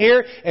point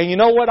here. And you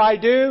know what I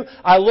do?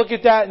 I look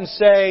at that and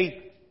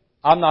say,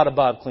 I'm not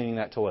above cleaning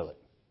that toilet.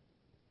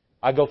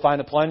 I go find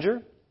a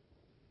plunger,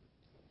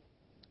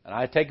 and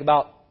I take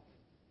about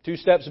 2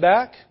 steps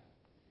back,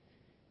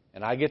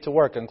 and I get to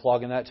work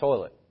unclogging that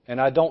toilet. And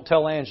I don't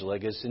tell Angela,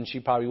 because then she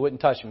probably wouldn't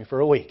touch me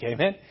for a week.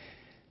 Amen?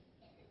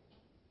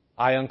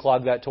 I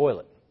unclog that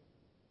toilet.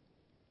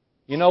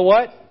 You know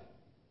what?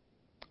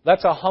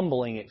 That's a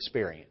humbling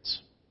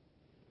experience.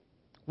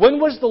 When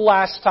was the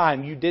last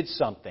time you did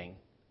something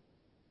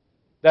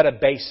that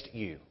abased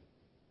you?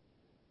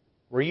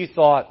 Where you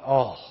thought,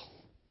 oh,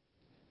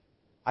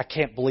 I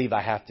can't believe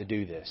I have to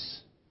do this.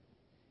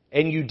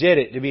 And you did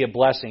it to be a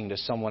blessing to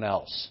someone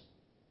else.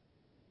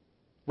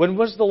 When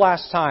was the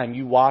last time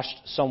you washed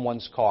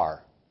someone's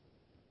car?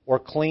 Or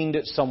cleaned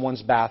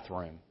someone's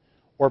bathroom?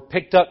 Or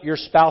picked up your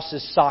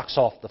spouse's socks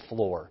off the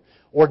floor?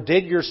 Or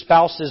did your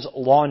spouse's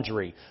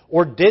laundry?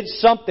 Or did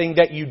something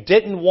that you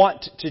didn't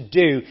want to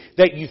do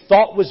that you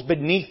thought was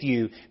beneath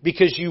you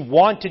because you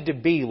wanted to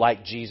be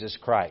like Jesus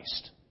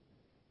Christ?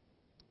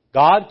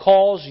 God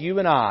calls you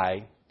and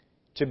I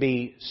to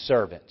be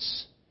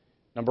servants.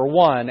 Number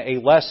 1, a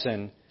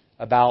lesson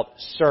about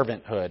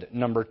servanthood.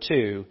 Number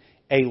 2,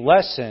 a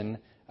lesson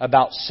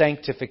about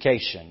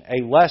sanctification.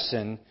 A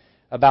lesson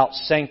about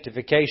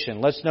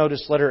sanctification. Let's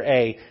notice letter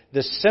A,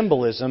 the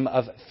symbolism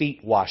of feet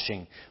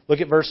washing.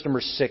 Look at verse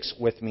number 6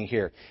 with me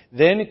here.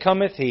 Then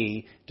cometh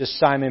he to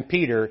Simon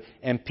Peter,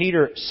 and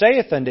Peter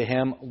saith unto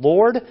him,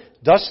 Lord,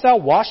 dost thou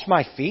wash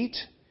my feet?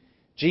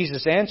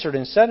 Jesus answered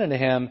and said unto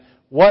him,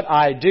 What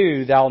I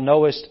do thou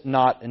knowest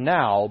not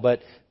now, but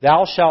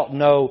thou shalt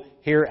know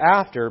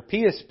hereafter.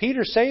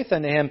 Peter saith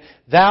unto him,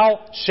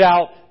 Thou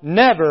shalt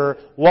never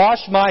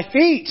wash my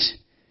feet.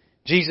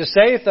 Jesus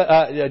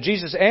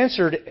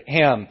answered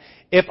him,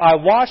 If I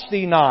wash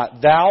thee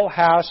not, thou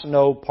hast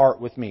no part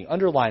with me.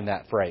 Underline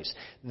that phrase.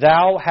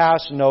 Thou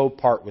hast no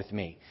part with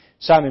me.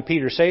 Simon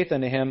Peter saith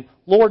unto him,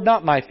 Lord,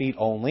 not my feet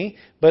only,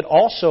 but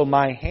also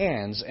my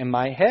hands and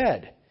my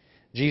head.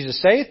 Jesus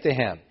saith to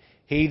him,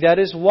 He that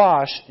is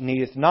washed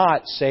needeth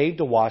not save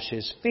to wash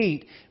his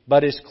feet,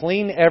 but is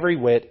clean every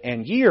whit,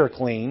 and ye are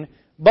clean,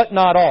 but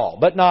not all.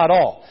 But not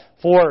all.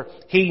 For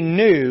he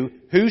knew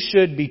who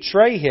should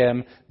betray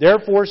him,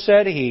 therefore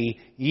said he,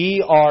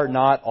 Ye are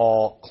not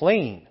all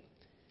clean.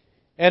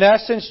 In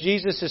essence,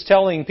 Jesus is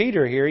telling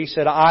Peter here, he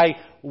said, I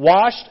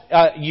washed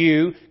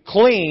you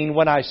clean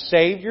when I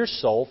saved your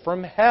soul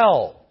from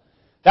hell.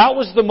 That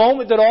was the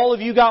moment that all of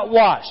you got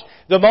washed.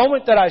 The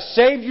moment that I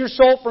saved your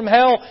soul from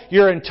hell,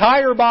 your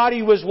entire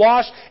body was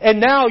washed,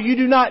 and now you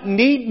do not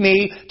need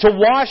me to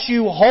wash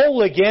you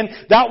whole again.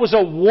 That was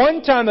a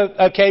one-time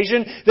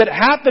occasion that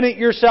happened at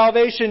your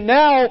salvation.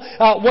 Now,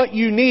 what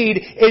you need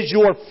is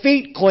your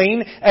feet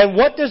clean. And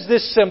what does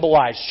this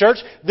symbolize, church?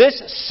 This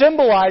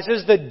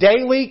symbolizes the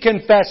daily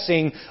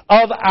confessing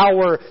of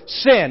our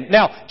sin.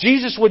 Now,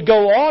 Jesus would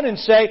go on and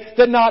say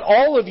that not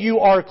all of you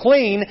are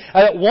clean.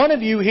 One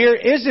of you here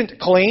isn't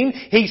clean.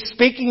 He's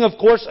speaking, of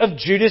course, of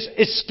Judas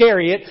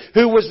Iscariot,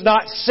 who was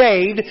not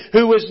saved,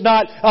 who was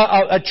not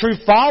a true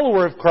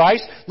follower of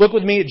Christ. Look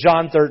with me at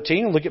John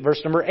 13. Look at verse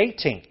number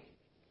 18.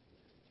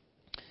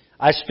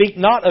 I speak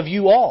not of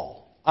you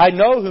all. I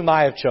know whom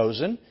I have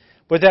chosen,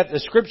 but that the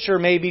Scripture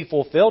may be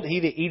fulfilled.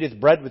 He that eateth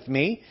bread with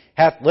me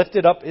hath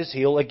lifted up his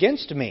heel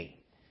against me.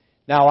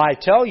 Now I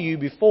tell you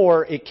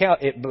before it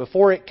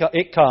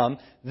come,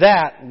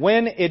 that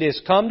when it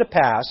is come to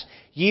pass,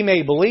 ye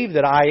may believe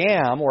that I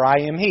am, or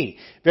I am He.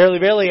 Verily,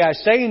 verily, I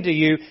say unto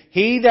you,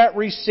 he that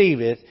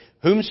receiveth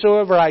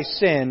whomsoever I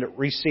send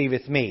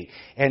receiveth me.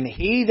 And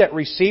he that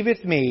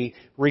receiveth me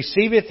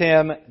receiveth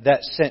him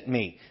that sent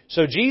me.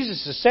 So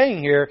Jesus is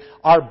saying here,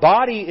 our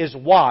body is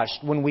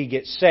washed when we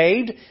get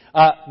saved,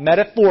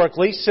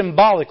 metaphorically,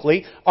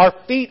 symbolically. Our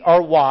feet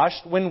are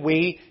washed when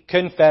we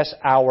confess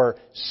our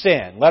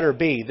sin. Letter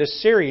B, the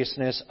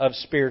seriousness of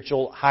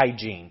spiritual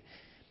hygiene.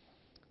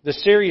 The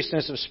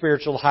seriousness of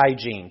spiritual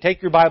hygiene.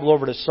 Take your Bible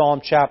over to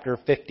Psalm chapter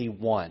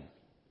 51.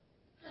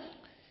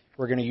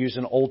 We're going to use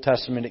an Old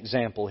Testament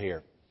example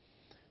here.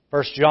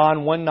 1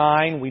 John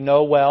 1:9 we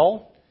know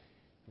well.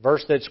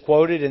 Verse that's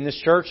quoted in this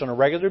church on a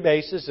regular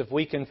basis. If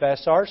we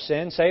confess our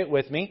sins, say it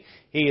with me,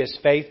 He is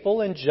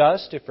faithful and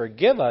just to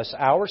forgive us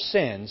our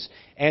sins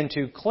and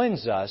to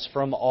cleanse us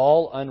from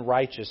all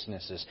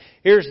unrighteousnesses.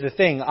 Here's the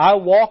thing. I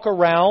walk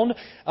around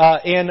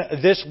in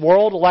this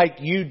world like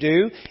you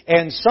do,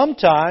 and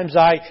sometimes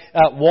I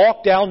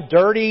walk down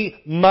dirty,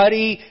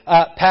 muddy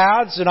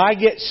paths, and I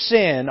get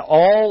sin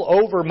all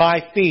over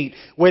my feet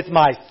with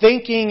my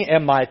thinking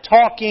and my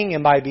talking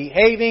and my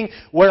behaving,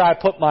 where I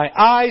put my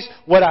eyes,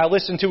 what I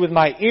listen to with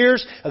my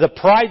ears, the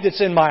pride that's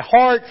in my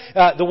heart,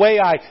 the way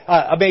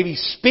I maybe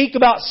speak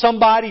about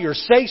somebody or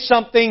say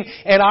something,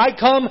 and I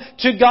come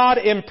to God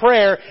in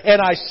prayer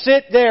and I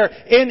sit there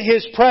in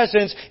His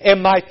presence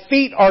and my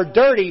feet are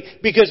dirty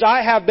because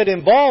I have been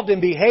involved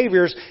in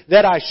behaviors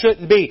that I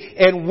shouldn't be.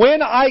 And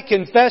when I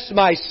confess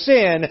my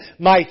sin,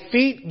 my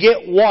feet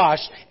get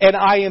washed and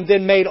I am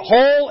then made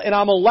whole and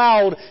I'm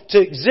allowed to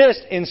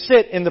exist and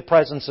sit in the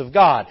presence of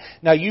God.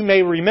 Now you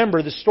may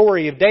remember the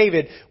story of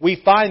David.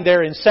 We find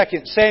there in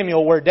 2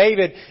 Samuel where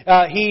David,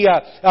 he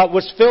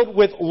was filled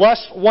with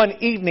lust one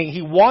evening.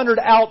 He wandered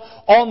out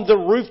on the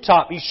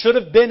rooftop. He should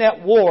have been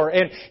at war.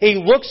 And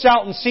he looks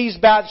out and sees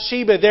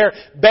Bathsheba there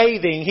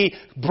bathing. He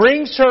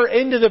brings her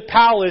into the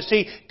palace.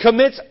 He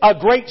commits a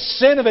great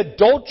sin of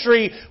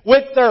adultery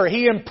with her.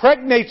 He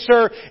impregnates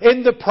her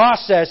in the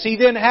process. He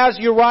then has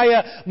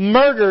Uriah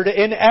murdered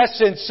in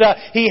essence.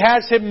 He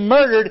has him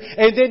murdered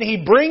and then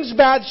he brings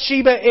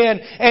Bathsheba in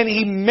and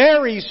he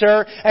marries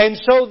her and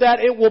so that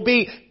it will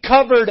be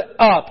covered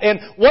up. And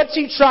what's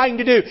he trying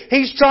to do?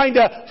 He's trying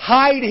to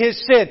hide his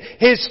sin.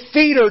 His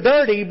feet are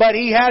dirty, but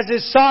he has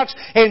his socks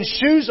and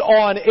shoes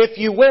on, if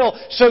you will,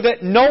 so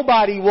that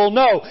nobody will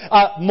know.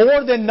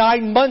 More than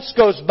 9 months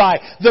goes by.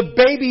 The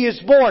baby is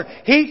born.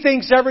 He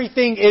thinks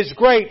everything is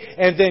great.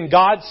 And then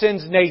God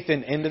sends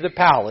Nathan into the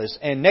palace.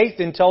 And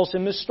Nathan tells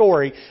him the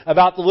story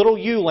about the little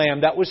ewe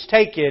lamb that was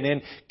taken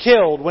and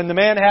killed when the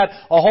man had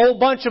a whole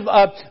bunch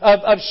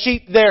of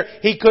sheep there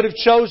he could have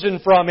chosen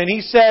from. And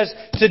he says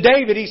to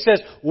David, he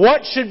says,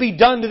 what should be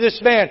done to this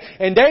man?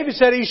 And David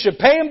said he should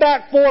pay him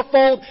back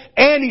fourfold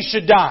and he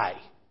should die.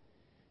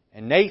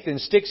 And Nathan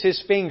sticks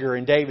his finger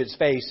in David's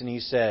face and he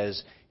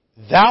says,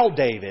 thou,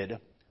 David,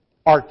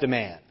 art the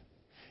man.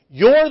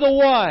 You're the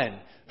one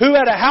who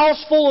had a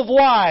house full of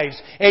wives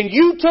and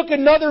you took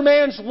another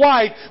man's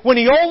wife when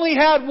he only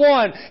had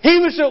one. He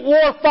was at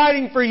war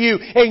fighting for you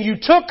and you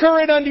took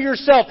her in unto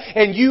yourself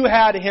and you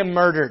had him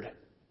murdered.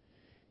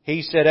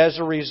 He said, as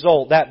a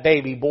result, that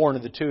baby born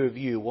of the two of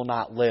you will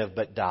not live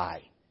but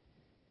die.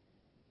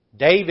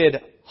 David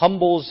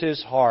humbles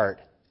his heart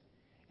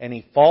and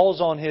he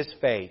falls on his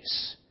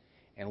face.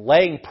 And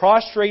laying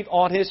prostrate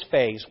on his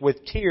face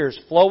with tears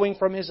flowing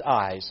from his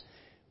eyes,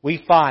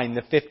 we find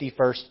the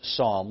 51st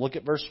Psalm. Look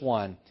at verse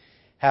 1.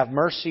 Have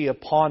mercy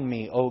upon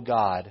me, O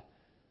God,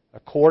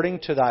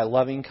 according to Thy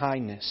loving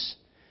kindness.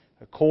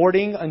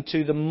 According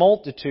unto the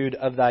multitude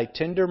of Thy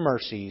tender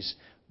mercies,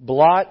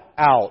 blot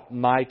out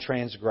my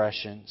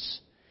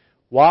transgressions.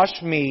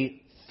 Wash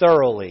me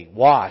thoroughly.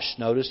 Wash.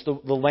 Notice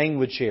the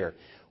language here.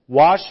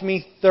 Wash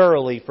me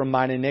thoroughly from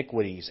mine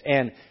iniquities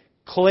and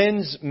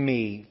cleanse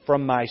me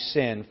from my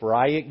sin, for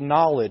I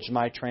acknowledge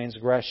my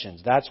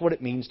transgressions. That's what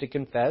it means to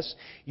confess.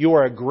 You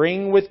are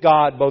agreeing with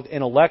God both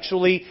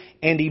intellectually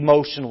and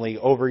emotionally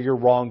over your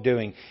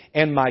wrongdoing.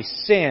 And my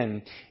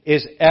sin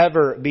is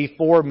ever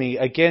before me.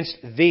 Against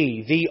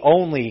Thee, Thee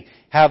only,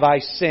 have I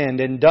sinned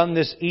and done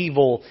this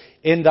evil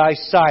in Thy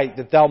sight,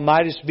 that Thou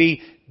mightest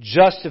be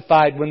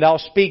justified when Thou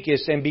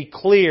speakest and be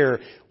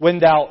clear when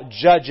Thou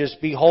judgest.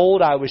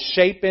 Behold, I was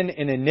shapen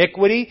in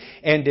iniquity,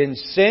 and in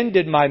sin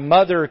did my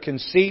mother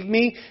conceive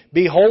me.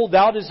 Behold,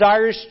 Thou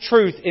desirest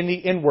truth in the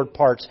inward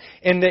parts.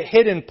 In the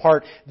hidden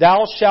part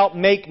Thou shalt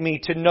make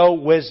me to know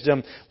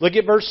wisdom. Look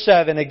at verse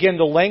 7. Again,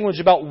 the language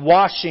about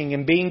washing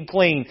and being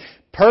clean.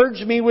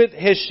 Purge me with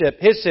hyssop,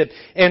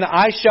 and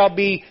I shall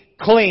be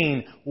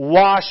clean.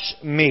 Wash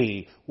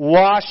me,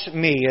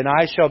 and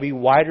I shall be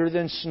whiter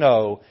than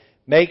snow.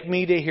 Make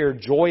me to hear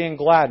joy and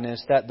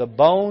gladness, that the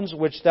bones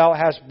which Thou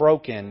hast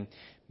broken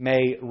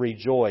may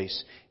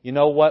rejoice. You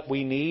know what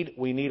we need?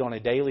 We need on a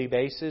daily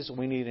basis,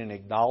 we need an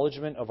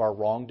acknowledgement of our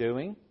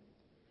wrongdoing,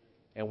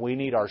 and we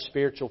need our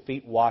spiritual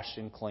feet washed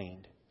and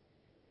cleaned.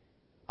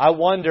 I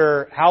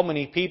wonder how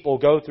many people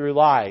go through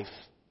life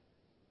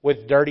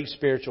with dirty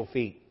spiritual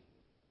feet.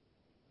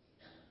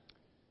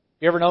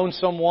 You ever known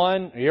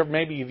someone, or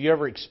maybe have you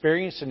ever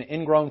experienced an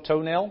ingrown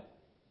toenail?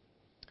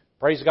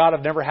 Praise God,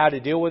 I've never had to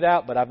deal with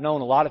that, but I've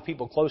known a lot of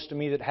people close to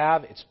me that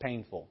have. It's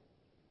painful.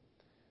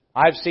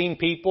 I've seen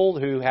people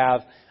who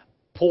have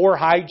poor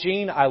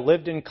hygiene. I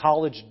lived in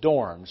college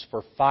dorms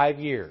for 5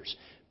 years.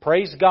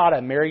 Praise God, I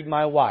married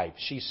my wife.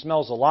 She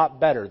smells a lot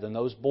better than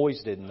those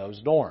boys did in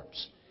those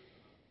dorms.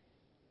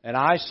 And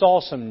I saw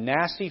some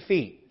nasty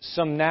feet.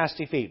 Some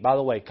nasty feet. By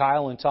the way,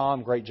 Kyle and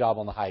Tom, great job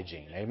on the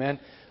hygiene.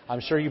 Amen. I'm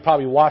sure you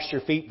probably washed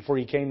your feet before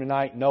you came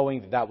tonight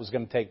knowing that was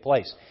going to take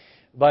place.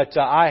 But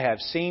I have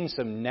seen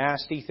some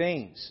nasty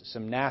things,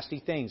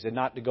 and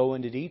not to go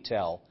into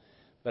detail.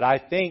 But I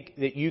think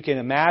that you can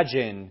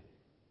imagine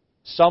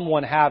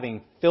someone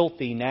having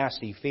filthy,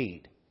 nasty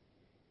feet.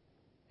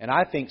 And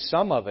I think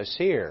some of us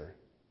here,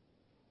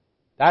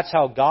 that's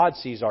how God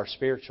sees our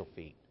spiritual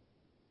feet.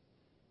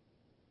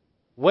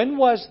 When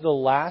was the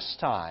last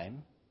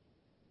time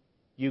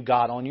you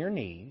got on your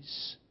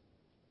knees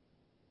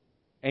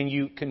and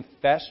you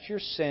confessed your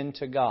sin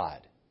to God?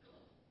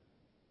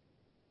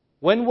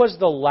 When was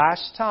the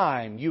last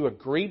time you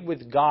agreed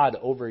with God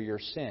over your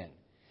sin?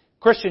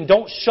 Christian,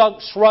 don't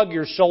shrug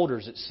your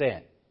shoulders at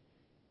sin.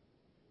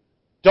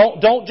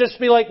 Don't just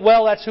be like,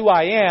 well, that's who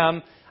I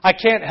am. I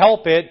can't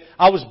help it.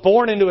 I was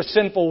born into a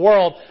sinful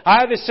world. I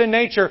have a sin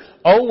nature.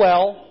 Oh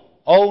well.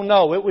 Oh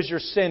no, it was your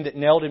sin that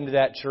nailed Him to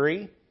that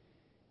tree.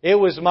 It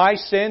was my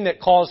sin that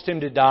caused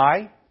Him to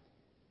die.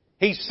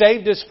 He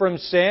saved us from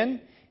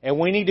sin, and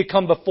we need to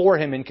come before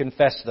Him and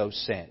confess those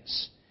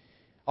sins.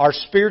 Our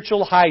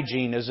spiritual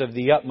hygiene is of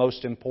the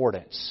utmost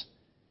importance.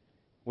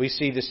 We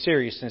see the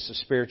seriousness of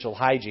spiritual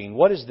hygiene.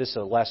 What is this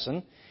a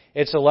lesson?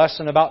 It's a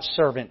lesson about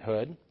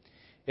servanthood.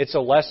 It's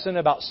a lesson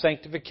about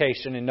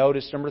sanctification. And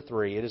notice number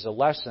 3, it is a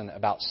lesson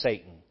about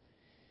Satan.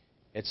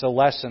 It's a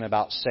lesson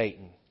about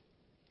Satan.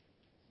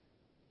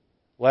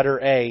 Letter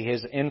A,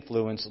 his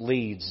influence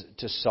leads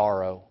to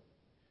sorrow.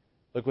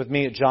 Look with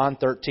me at John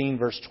 13,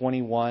 verse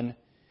 21.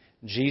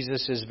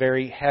 Jesus is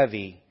very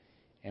heavy.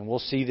 And we'll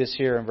see this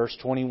here in verse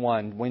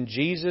 21. When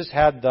Jesus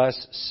had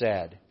thus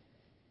said,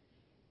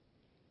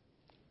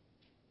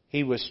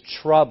 He was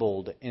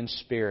troubled in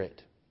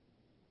spirit,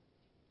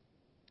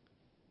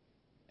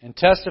 and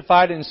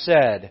testified and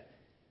said,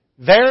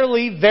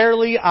 Verily,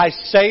 verily, I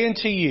say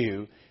unto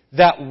you,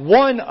 that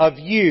one of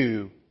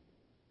you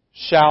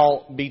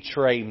shall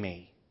betray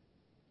me.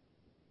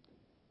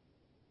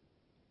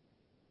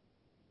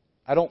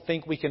 I don't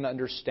think we can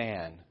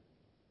understand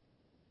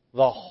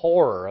the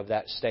horror of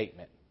that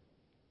statement.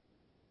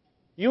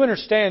 You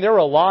understand there were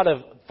a lot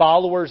of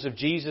followers of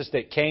Jesus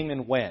that came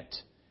and went.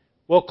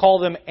 We'll call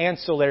them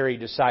ancillary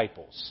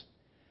disciples.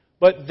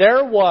 But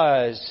there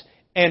was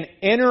an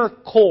inner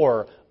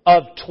core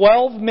of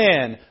 12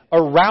 men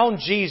around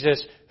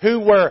Jesus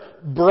who were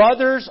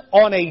brothers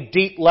on a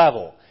deep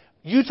level.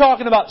 You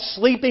talking about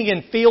sleeping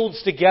in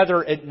fields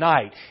together at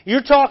night.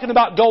 You're talking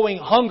about going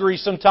hungry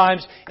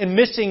sometimes and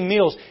missing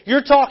meals.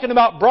 You're talking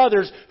about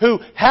brothers who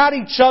had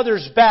each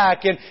other's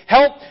back and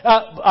helped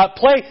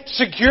play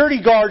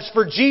security guards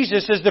for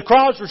Jesus as the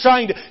crowds were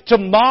trying to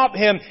mob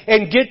Him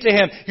and get to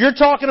Him. You're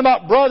talking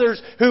about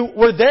brothers who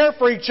were there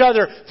for each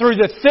other through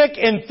the thick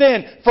and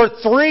thin for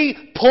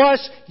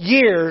 3+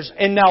 years,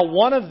 and now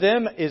one of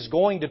them is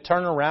going to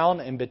turn around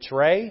and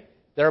betray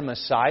their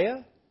Messiah?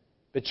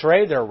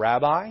 Betray their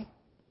rabbi?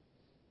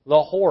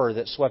 The horror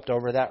that swept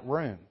over that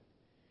room.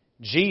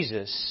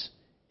 Jesus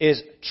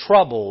is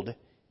troubled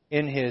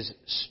in His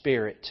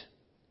spirit.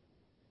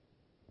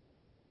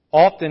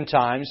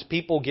 Oftentimes,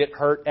 people get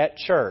hurt at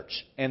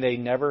church and they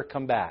never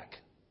come back.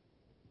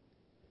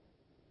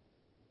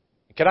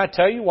 Can I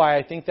tell you why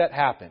I think that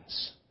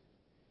happens?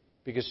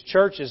 Because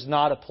church is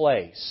not a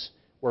place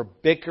where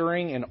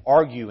bickering and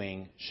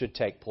arguing should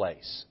take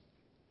place.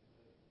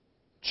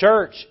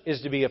 Church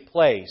is to be a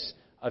place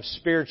of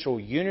spiritual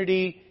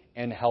unity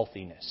and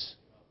healthiness.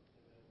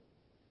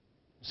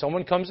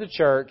 Someone comes to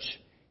church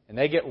and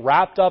they get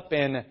wrapped up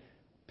in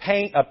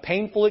a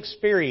painful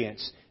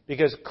experience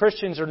because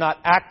Christians are not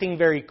acting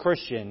very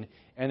Christian,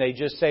 and they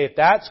just say, if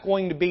that's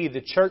going to be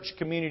the church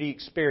community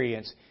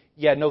experience,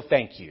 yeah, no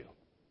thank you.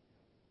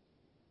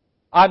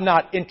 I'm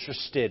not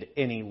interested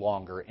any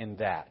longer in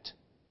that.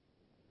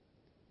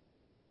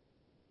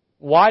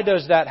 Why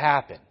does that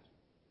happen?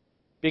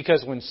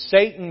 Because when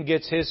Satan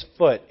gets his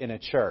foot in a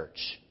church,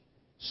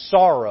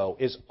 sorrow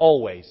is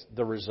always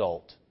the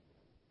result.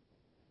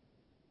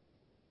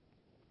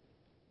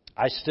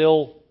 I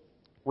still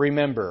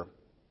remember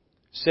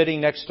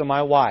sitting next to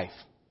my wife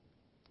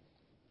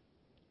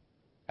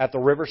at the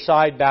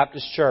Riverside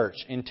Baptist Church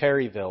in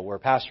Terryville, where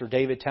Pastor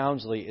David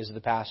Townsley is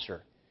the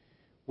pastor.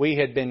 We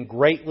had been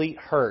greatly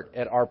hurt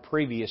at our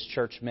previous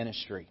church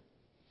ministry.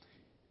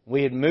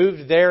 We had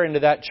moved there into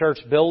that church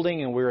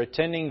building, and we were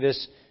attending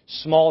this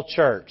small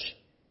church.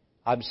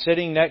 I'm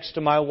sitting next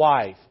to my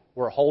wife.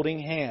 We're holding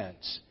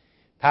hands.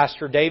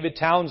 Pastor David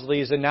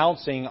Townsley is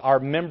announcing our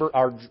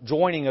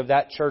joining of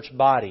that church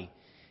body,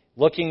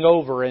 looking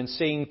over and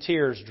seeing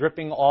tears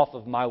dripping off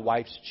of my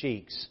wife's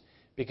cheeks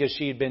because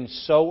she had been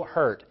so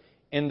hurt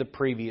in the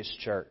previous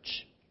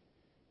church.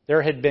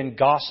 There had been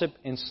gossip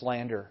and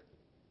slander.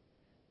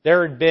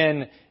 There had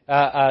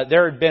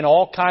been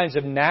all kinds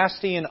of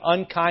nasty and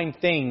unkind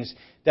things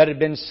that had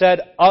been said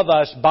of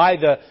us by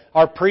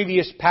our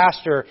previous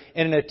pastor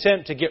in an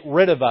attempt to get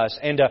rid of us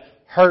and to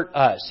hurt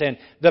us, and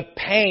the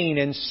pain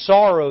and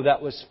sorrow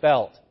that was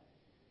felt.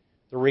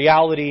 The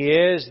reality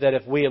is that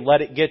if we had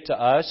let it get to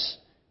us,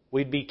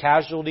 we'd be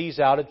casualties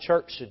out of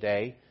church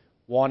today,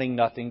 wanting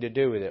nothing to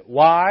do with it.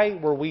 Why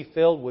were we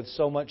filled with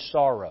so much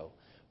sorrow?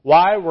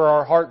 Why were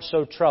our hearts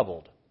so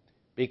troubled?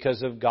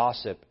 Because of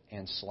gossip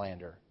and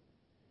slander.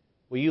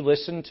 Will you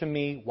listen to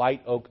me,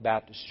 White Oak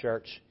Baptist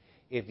Church?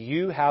 If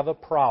you have a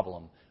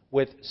problem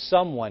with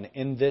someone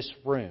in this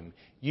room.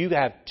 You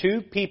have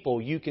two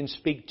people you can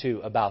speak to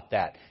about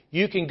that.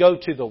 You can go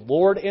to the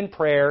Lord in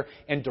prayer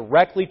and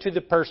directly to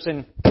the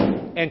person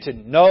and to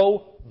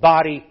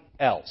nobody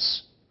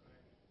else.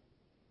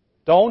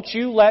 Don't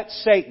you let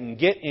Satan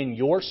get in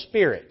your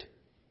spirit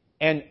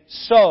and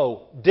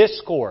sow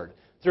discord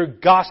through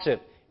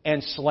gossip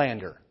and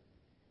slander.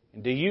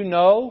 And do you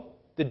know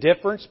the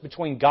difference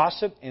between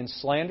gossip and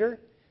slander?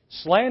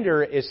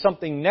 Slander is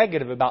something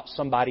negative about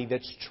somebody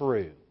that's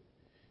true.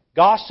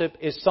 Gossip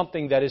is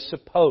something that is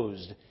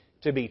supposed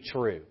to be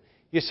true.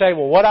 You say,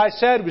 well, what I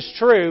said was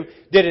true.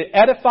 Did it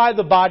edify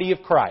the body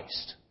of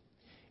Christ?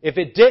 If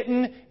it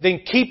didn't, then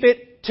keep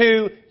it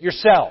to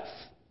yourself.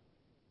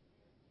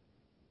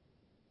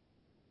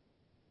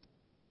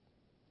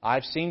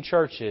 I've seen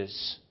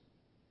churches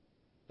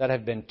that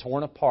have been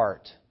torn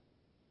apart.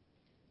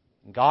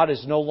 God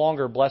is no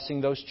longer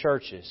blessing those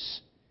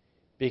churches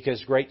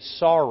because great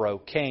sorrow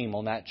came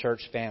on that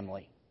church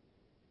family.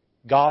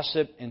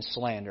 Gossip and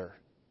slander.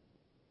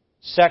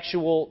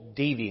 Sexual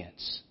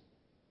deviance.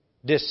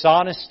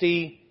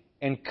 Dishonesty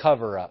and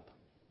cover-up.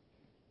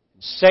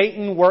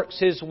 Satan works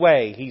his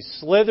way. He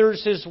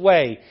slithers his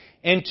way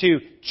into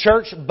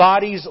church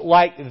bodies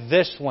like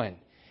this one.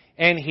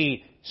 And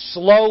he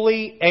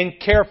slowly and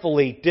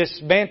carefully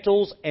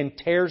dismantles and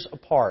tears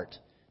apart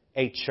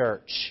a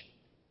church.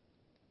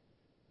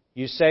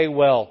 You say,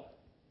 well,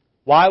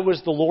 why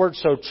was the Lord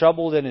so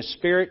troubled in His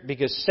spirit?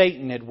 Because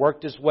Satan had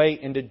worked his way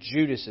into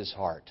Judas's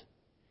heart.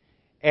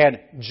 And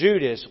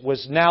Judas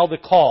was now the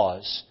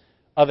cause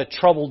of a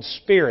troubled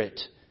spirit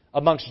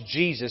amongst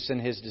Jesus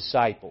and His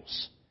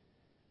disciples.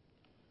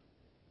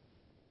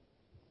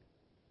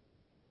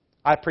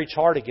 I preach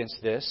hard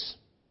against this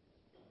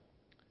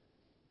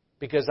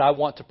because I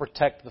want to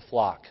protect the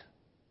flock.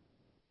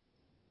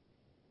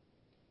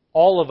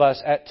 All of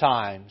us at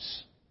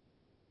times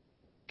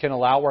can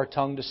allow our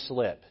tongue to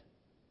slip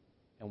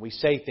and we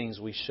say things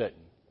we shouldn't.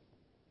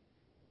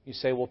 You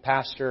say, well,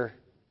 Pastor,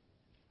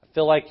 I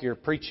feel like you're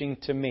preaching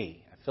to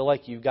me. I feel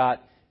like you've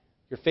got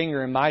your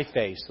finger in my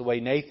face the way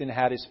Nathan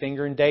had his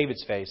finger in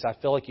David's face. I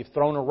feel like you've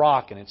thrown a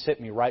rock and it's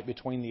hit me right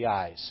between the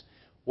eyes.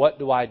 What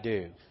do I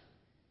do?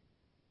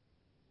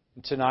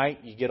 And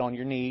tonight you get on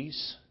your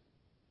knees,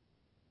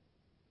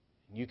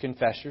 you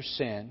confess your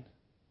sin,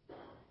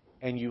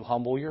 and you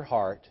humble your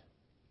heart.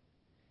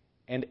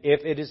 And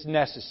if it is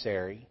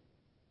necessary,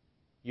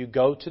 you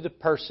go to the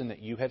person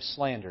that you have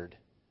slandered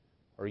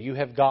or you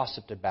have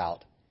gossiped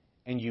about,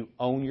 and you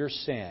own your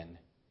sin,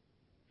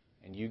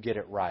 and you get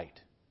it right.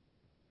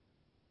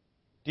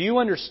 Do you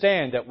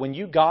understand that when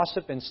you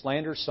gossip and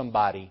slander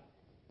somebody,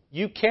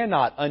 you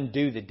cannot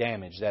undo the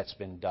damage that's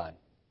been done?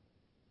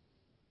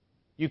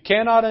 You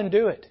cannot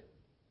undo it.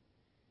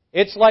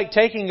 It's like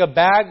taking a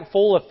bag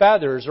full of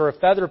feathers or a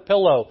feather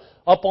pillow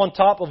up on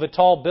top of a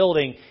tall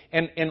building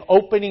and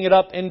opening it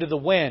up into the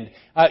wind.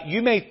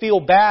 You may feel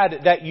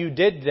bad that you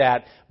did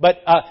that, but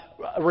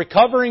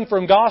recovering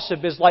from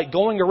gossip is like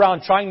going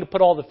around trying to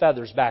put all the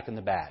feathers back in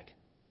the bag.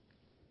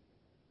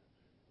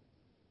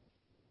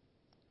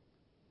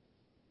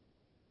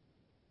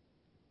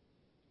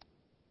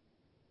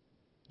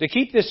 To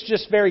keep this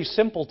just very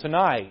simple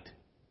tonight,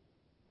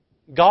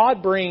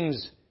 God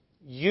brings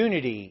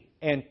unity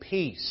and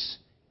peace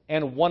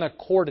and one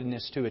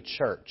accordedness to a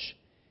church.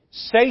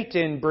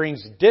 Satan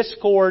brings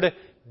discord,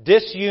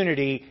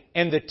 disunity,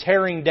 and the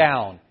tearing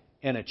down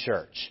in a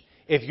church.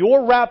 If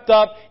you're wrapped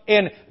up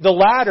in the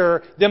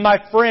latter, then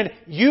my friend,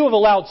 you have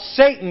allowed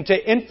Satan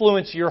to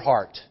influence your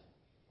heart.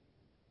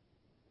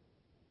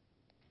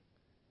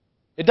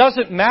 It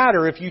doesn't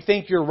matter if you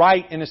think you're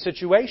right in a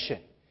situation.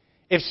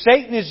 If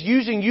Satan is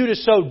using you to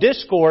sow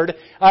discord,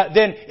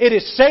 then it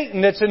is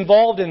Satan that's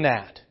involved in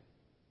that.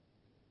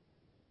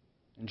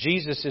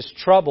 Jesus is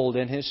troubled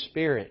in His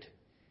spirit.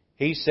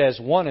 He says,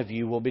 one of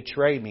you will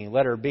betray me.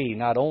 Let her be.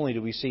 Not only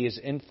do we see His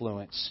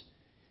influence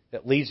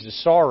that leads to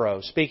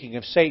sorrow. Speaking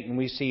of Satan,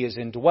 we see His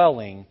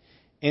indwelling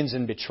ends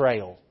in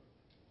betrayal.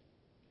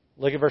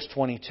 Look at verse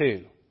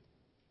 22.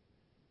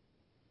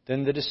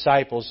 Then the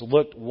disciples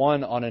looked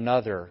one on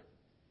another,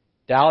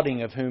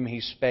 doubting of whom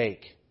He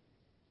spake.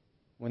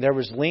 When there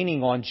was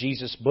leaning on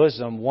Jesus'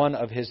 bosom one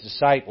of His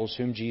disciples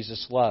whom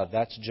Jesus loved.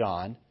 That's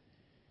John.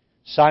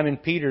 Simon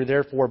Peter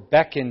therefore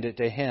beckoned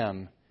to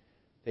him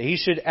that he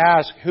should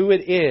ask who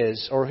it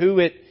is or who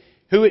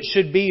it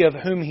should be of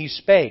whom He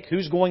spake.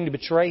 Who's going to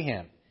betray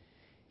Him?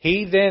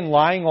 He then,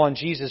 lying on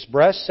Jesus'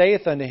 breast,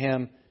 saith unto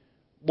Him,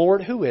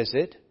 Lord, who is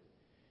it?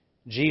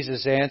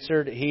 Jesus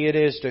answered, He it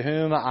is to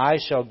whom I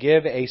shall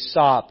give a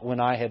sop when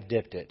I have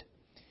dipped it.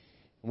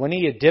 When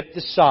He had dipped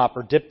the sop,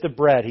 or dipped the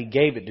bread, He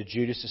gave it to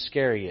Judas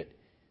Iscariot,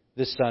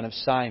 the son of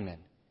Simon.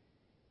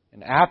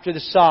 And after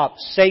the sop,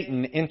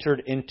 Satan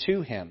entered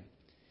into him.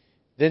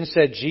 Then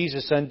said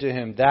Jesus unto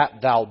him,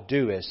 That thou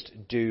doest,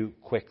 do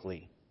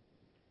quickly.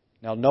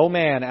 Now no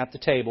man at the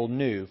table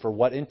knew for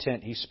what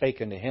intent He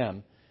spake unto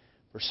him.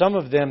 For some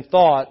of them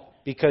thought,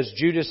 because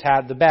Judas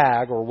had the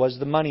bag, or was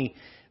the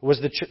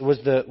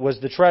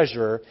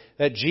treasurer,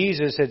 that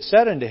Jesus had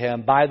said unto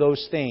him, Buy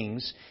those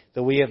things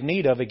that we have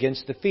need of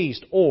against the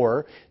feast,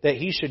 or that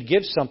he should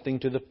give something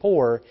to the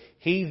poor.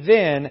 He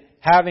then,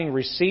 having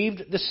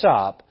received the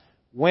sop,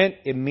 went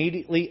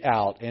immediately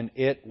out, and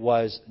it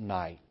was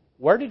night.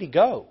 Where did he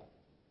go?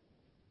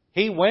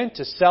 He went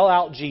to sell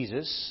out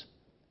Jesus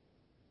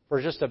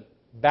for just a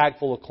bag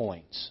full of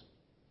coins.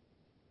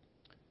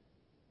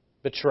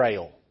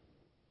 Betrayal.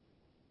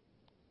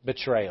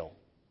 Betrayal.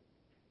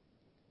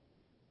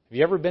 Have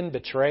you ever been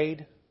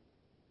betrayed?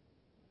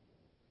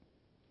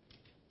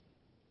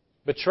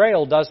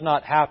 Betrayal does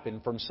not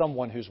happen from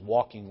someone who's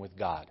walking with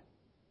God.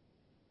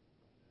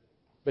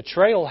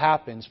 Betrayal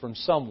happens from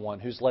someone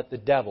who's let the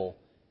devil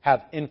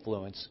have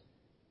influence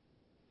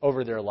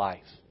over their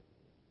life.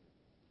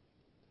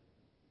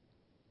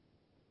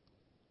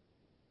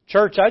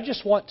 Church, I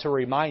just want to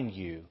remind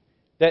you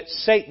that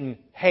Satan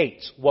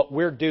hates what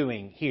we're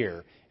doing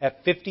here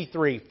at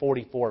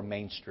 5344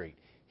 Main Street.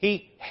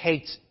 He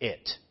hates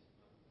it.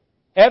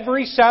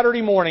 Every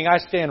Saturday morning I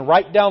stand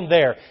right down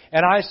there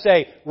and I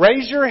say,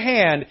 raise your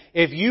hand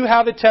if you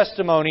have a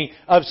testimony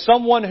of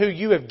someone who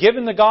you have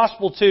given the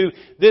gospel to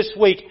this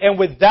week. And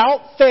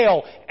without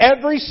fail,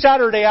 every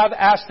Saturday I've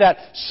asked that.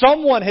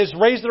 Someone has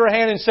raised their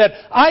hand and said,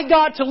 I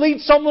got to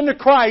lead someone to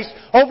Christ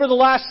over the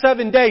last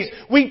 7 days.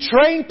 We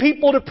train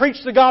people to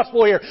preach the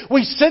gospel here.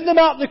 We send them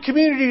out in the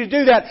community to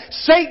do that.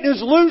 Satan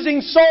is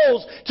losing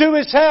souls to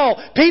his hell.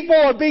 People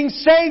are being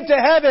saved to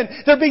heaven.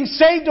 They're being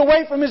saved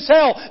away from his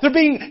hell. They're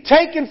being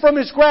taken from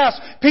his grasp.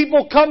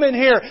 People come in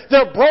here,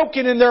 they're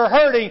broken and they're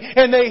hurting,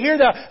 and they hear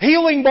the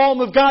healing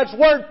balm of God's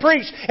Word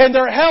preached, and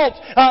they're helped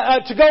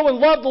to go and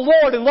love the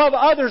Lord and love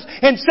others.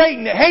 And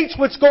Satan hates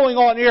what's going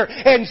on here.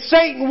 And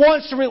Satan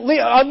wants to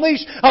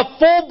unleash a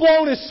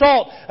full-blown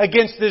assault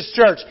against this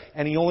church.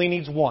 And he only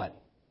needs one.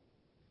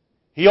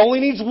 He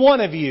only needs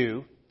one of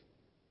you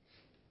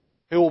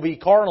who will be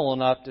carnal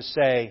enough to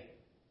say,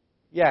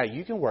 yeah,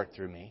 you can work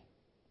through me.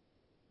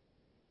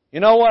 You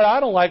know what? I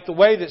don't like the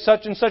way that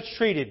such and such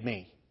treated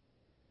me.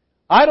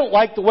 I don't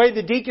like the way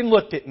the deacon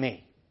looked at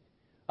me.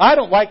 I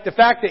don't like the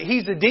fact that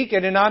he's a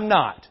deacon and I'm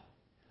not.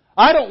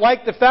 I don't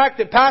like the fact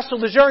that Pastor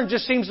Lejeune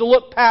just seems to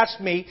look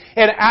past me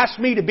and ask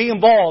me to be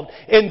involved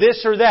in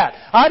this or that.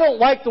 I don't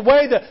like the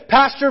way the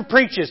pastor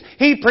preaches.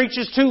 He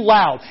preaches too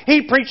loud.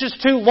 He preaches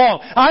too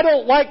long. I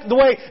don't like the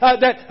way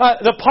that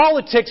the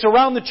politics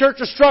around the church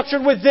are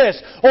structured with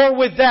this or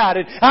with that.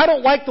 And I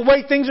don't like the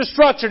way things are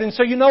structured. And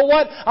so you know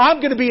what? I'm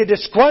going to be a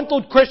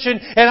disgruntled Christian,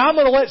 and I'm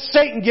going to let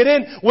Satan get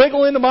in,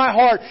 wiggle into my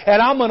heart,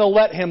 and I'm going to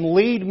let him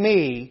lead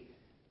me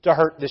to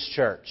hurt this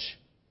church.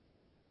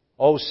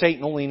 Oh,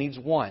 Satan only needs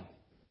one.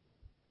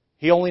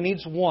 He only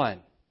needs one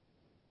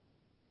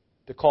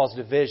to cause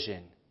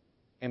division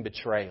and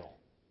betrayal.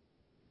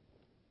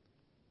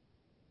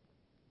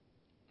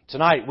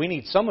 Tonight, we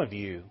need some of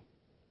you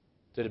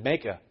to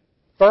make a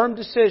firm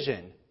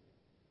decision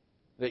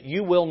that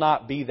you will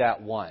not be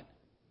that one.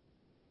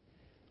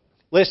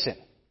 Listen,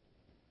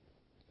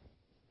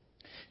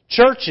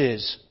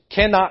 churches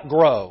cannot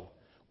grow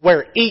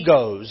where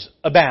egos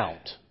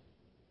abound.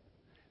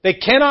 They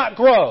cannot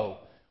grow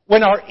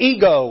when our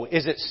ego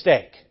is at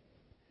stake.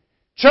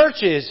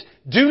 Churches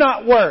do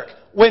not work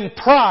when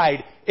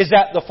pride is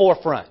at the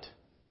forefront.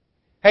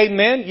 Hey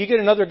men, you get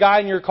another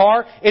guy in your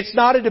car, it's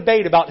not a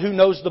debate about who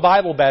knows the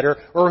Bible better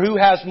or who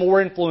has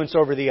more influence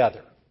over the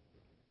other.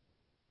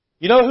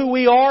 You know who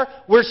we are?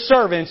 We're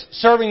servants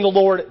serving the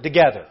Lord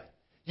together.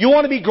 You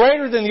want to be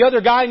greater than the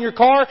other guy in your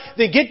car?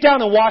 Then get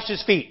down and wash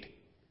his feet.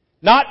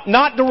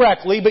 Not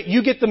directly, but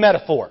you get the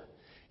metaphor.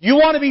 You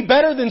want to be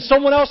better than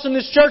someone else in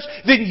this church?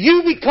 Then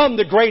you become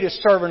the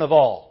greatest servant of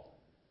all.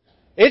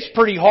 It's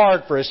pretty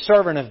hard for a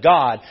servant of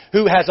God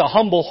who has a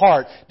humble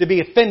heart to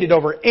be offended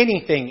over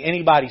anything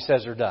anybody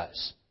says or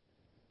does.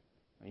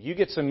 You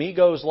get some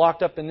egos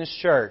locked up in this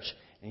church,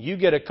 and you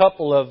get a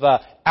couple of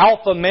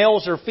alpha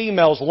males or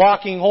females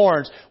locking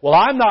horns. Well,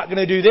 I'm not going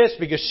to do this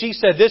because she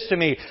said this to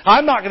me.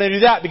 I'm not going to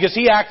do that because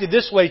he acted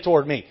this way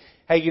toward me.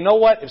 Hey, you know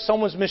what? If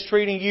someone's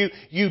mistreating you,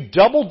 you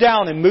double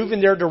down and move in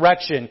their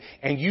direction,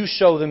 and you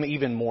show them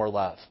even more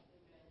love.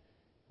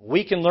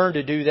 We can learn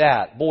to do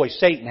that. Boy,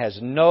 Satan has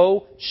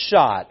no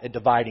shot at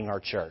dividing our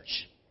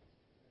church.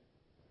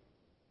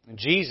 And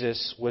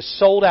Jesus was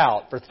sold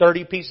out for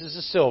 30 pieces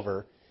of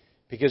silver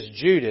because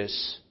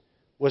Judas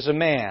was a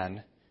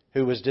man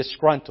who was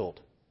disgruntled.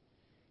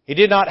 He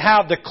did not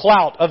have the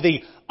clout of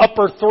the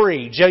upper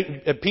three,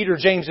 Peter,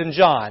 James, and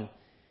John.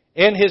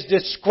 In his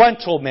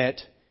disgruntlement,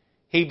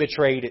 he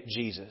betrayed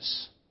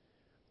Jesus.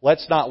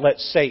 Let's not let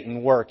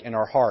Satan work in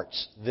our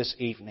hearts this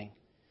evening.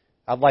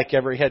 I'd like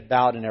every head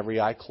bowed and every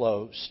eye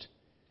closed.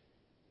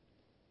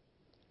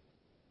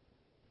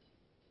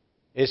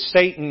 Is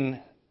Satan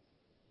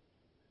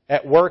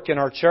at work in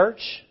our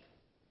church?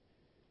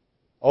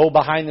 Oh,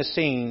 behind the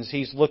scenes,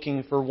 he's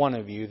looking for one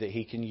of you that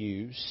he can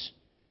use.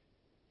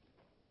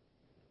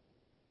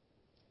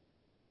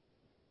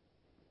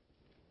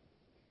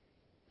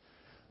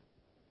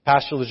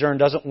 Pastor Lejeune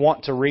doesn't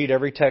want to read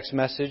every text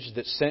message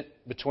that's sent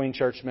between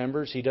church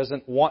members. He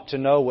doesn't want to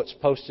know what's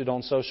posted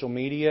on social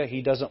media.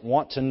 He doesn't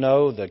want to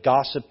know the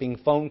gossiping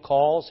phone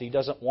calls. He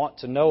doesn't want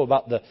to know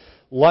about the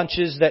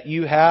lunches that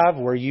you have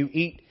where you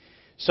eat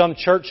some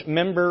church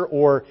member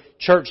or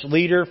church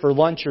leader for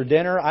lunch or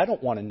dinner. I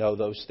don't want to know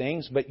those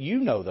things, but you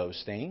know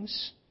those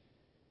things.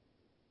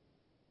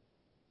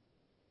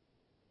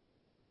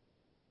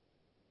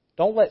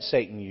 Don't let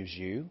Satan use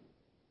you.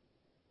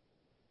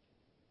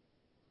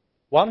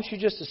 Why don't you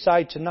just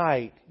decide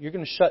tonight you're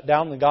going to shut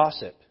down the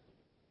gossip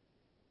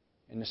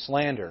and the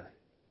slander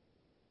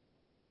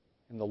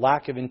and the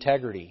lack of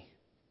integrity.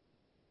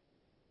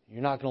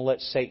 You're not going to let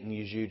Satan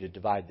use you to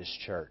divide this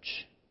church.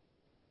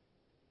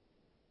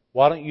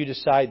 Why don't you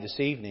decide this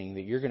evening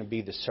that you're going to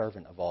be the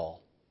servant of all?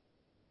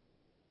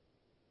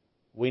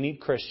 We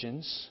need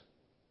Christians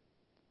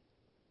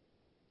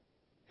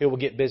who will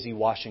get busy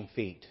washing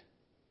feet,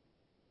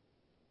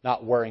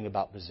 not worrying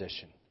about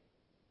position.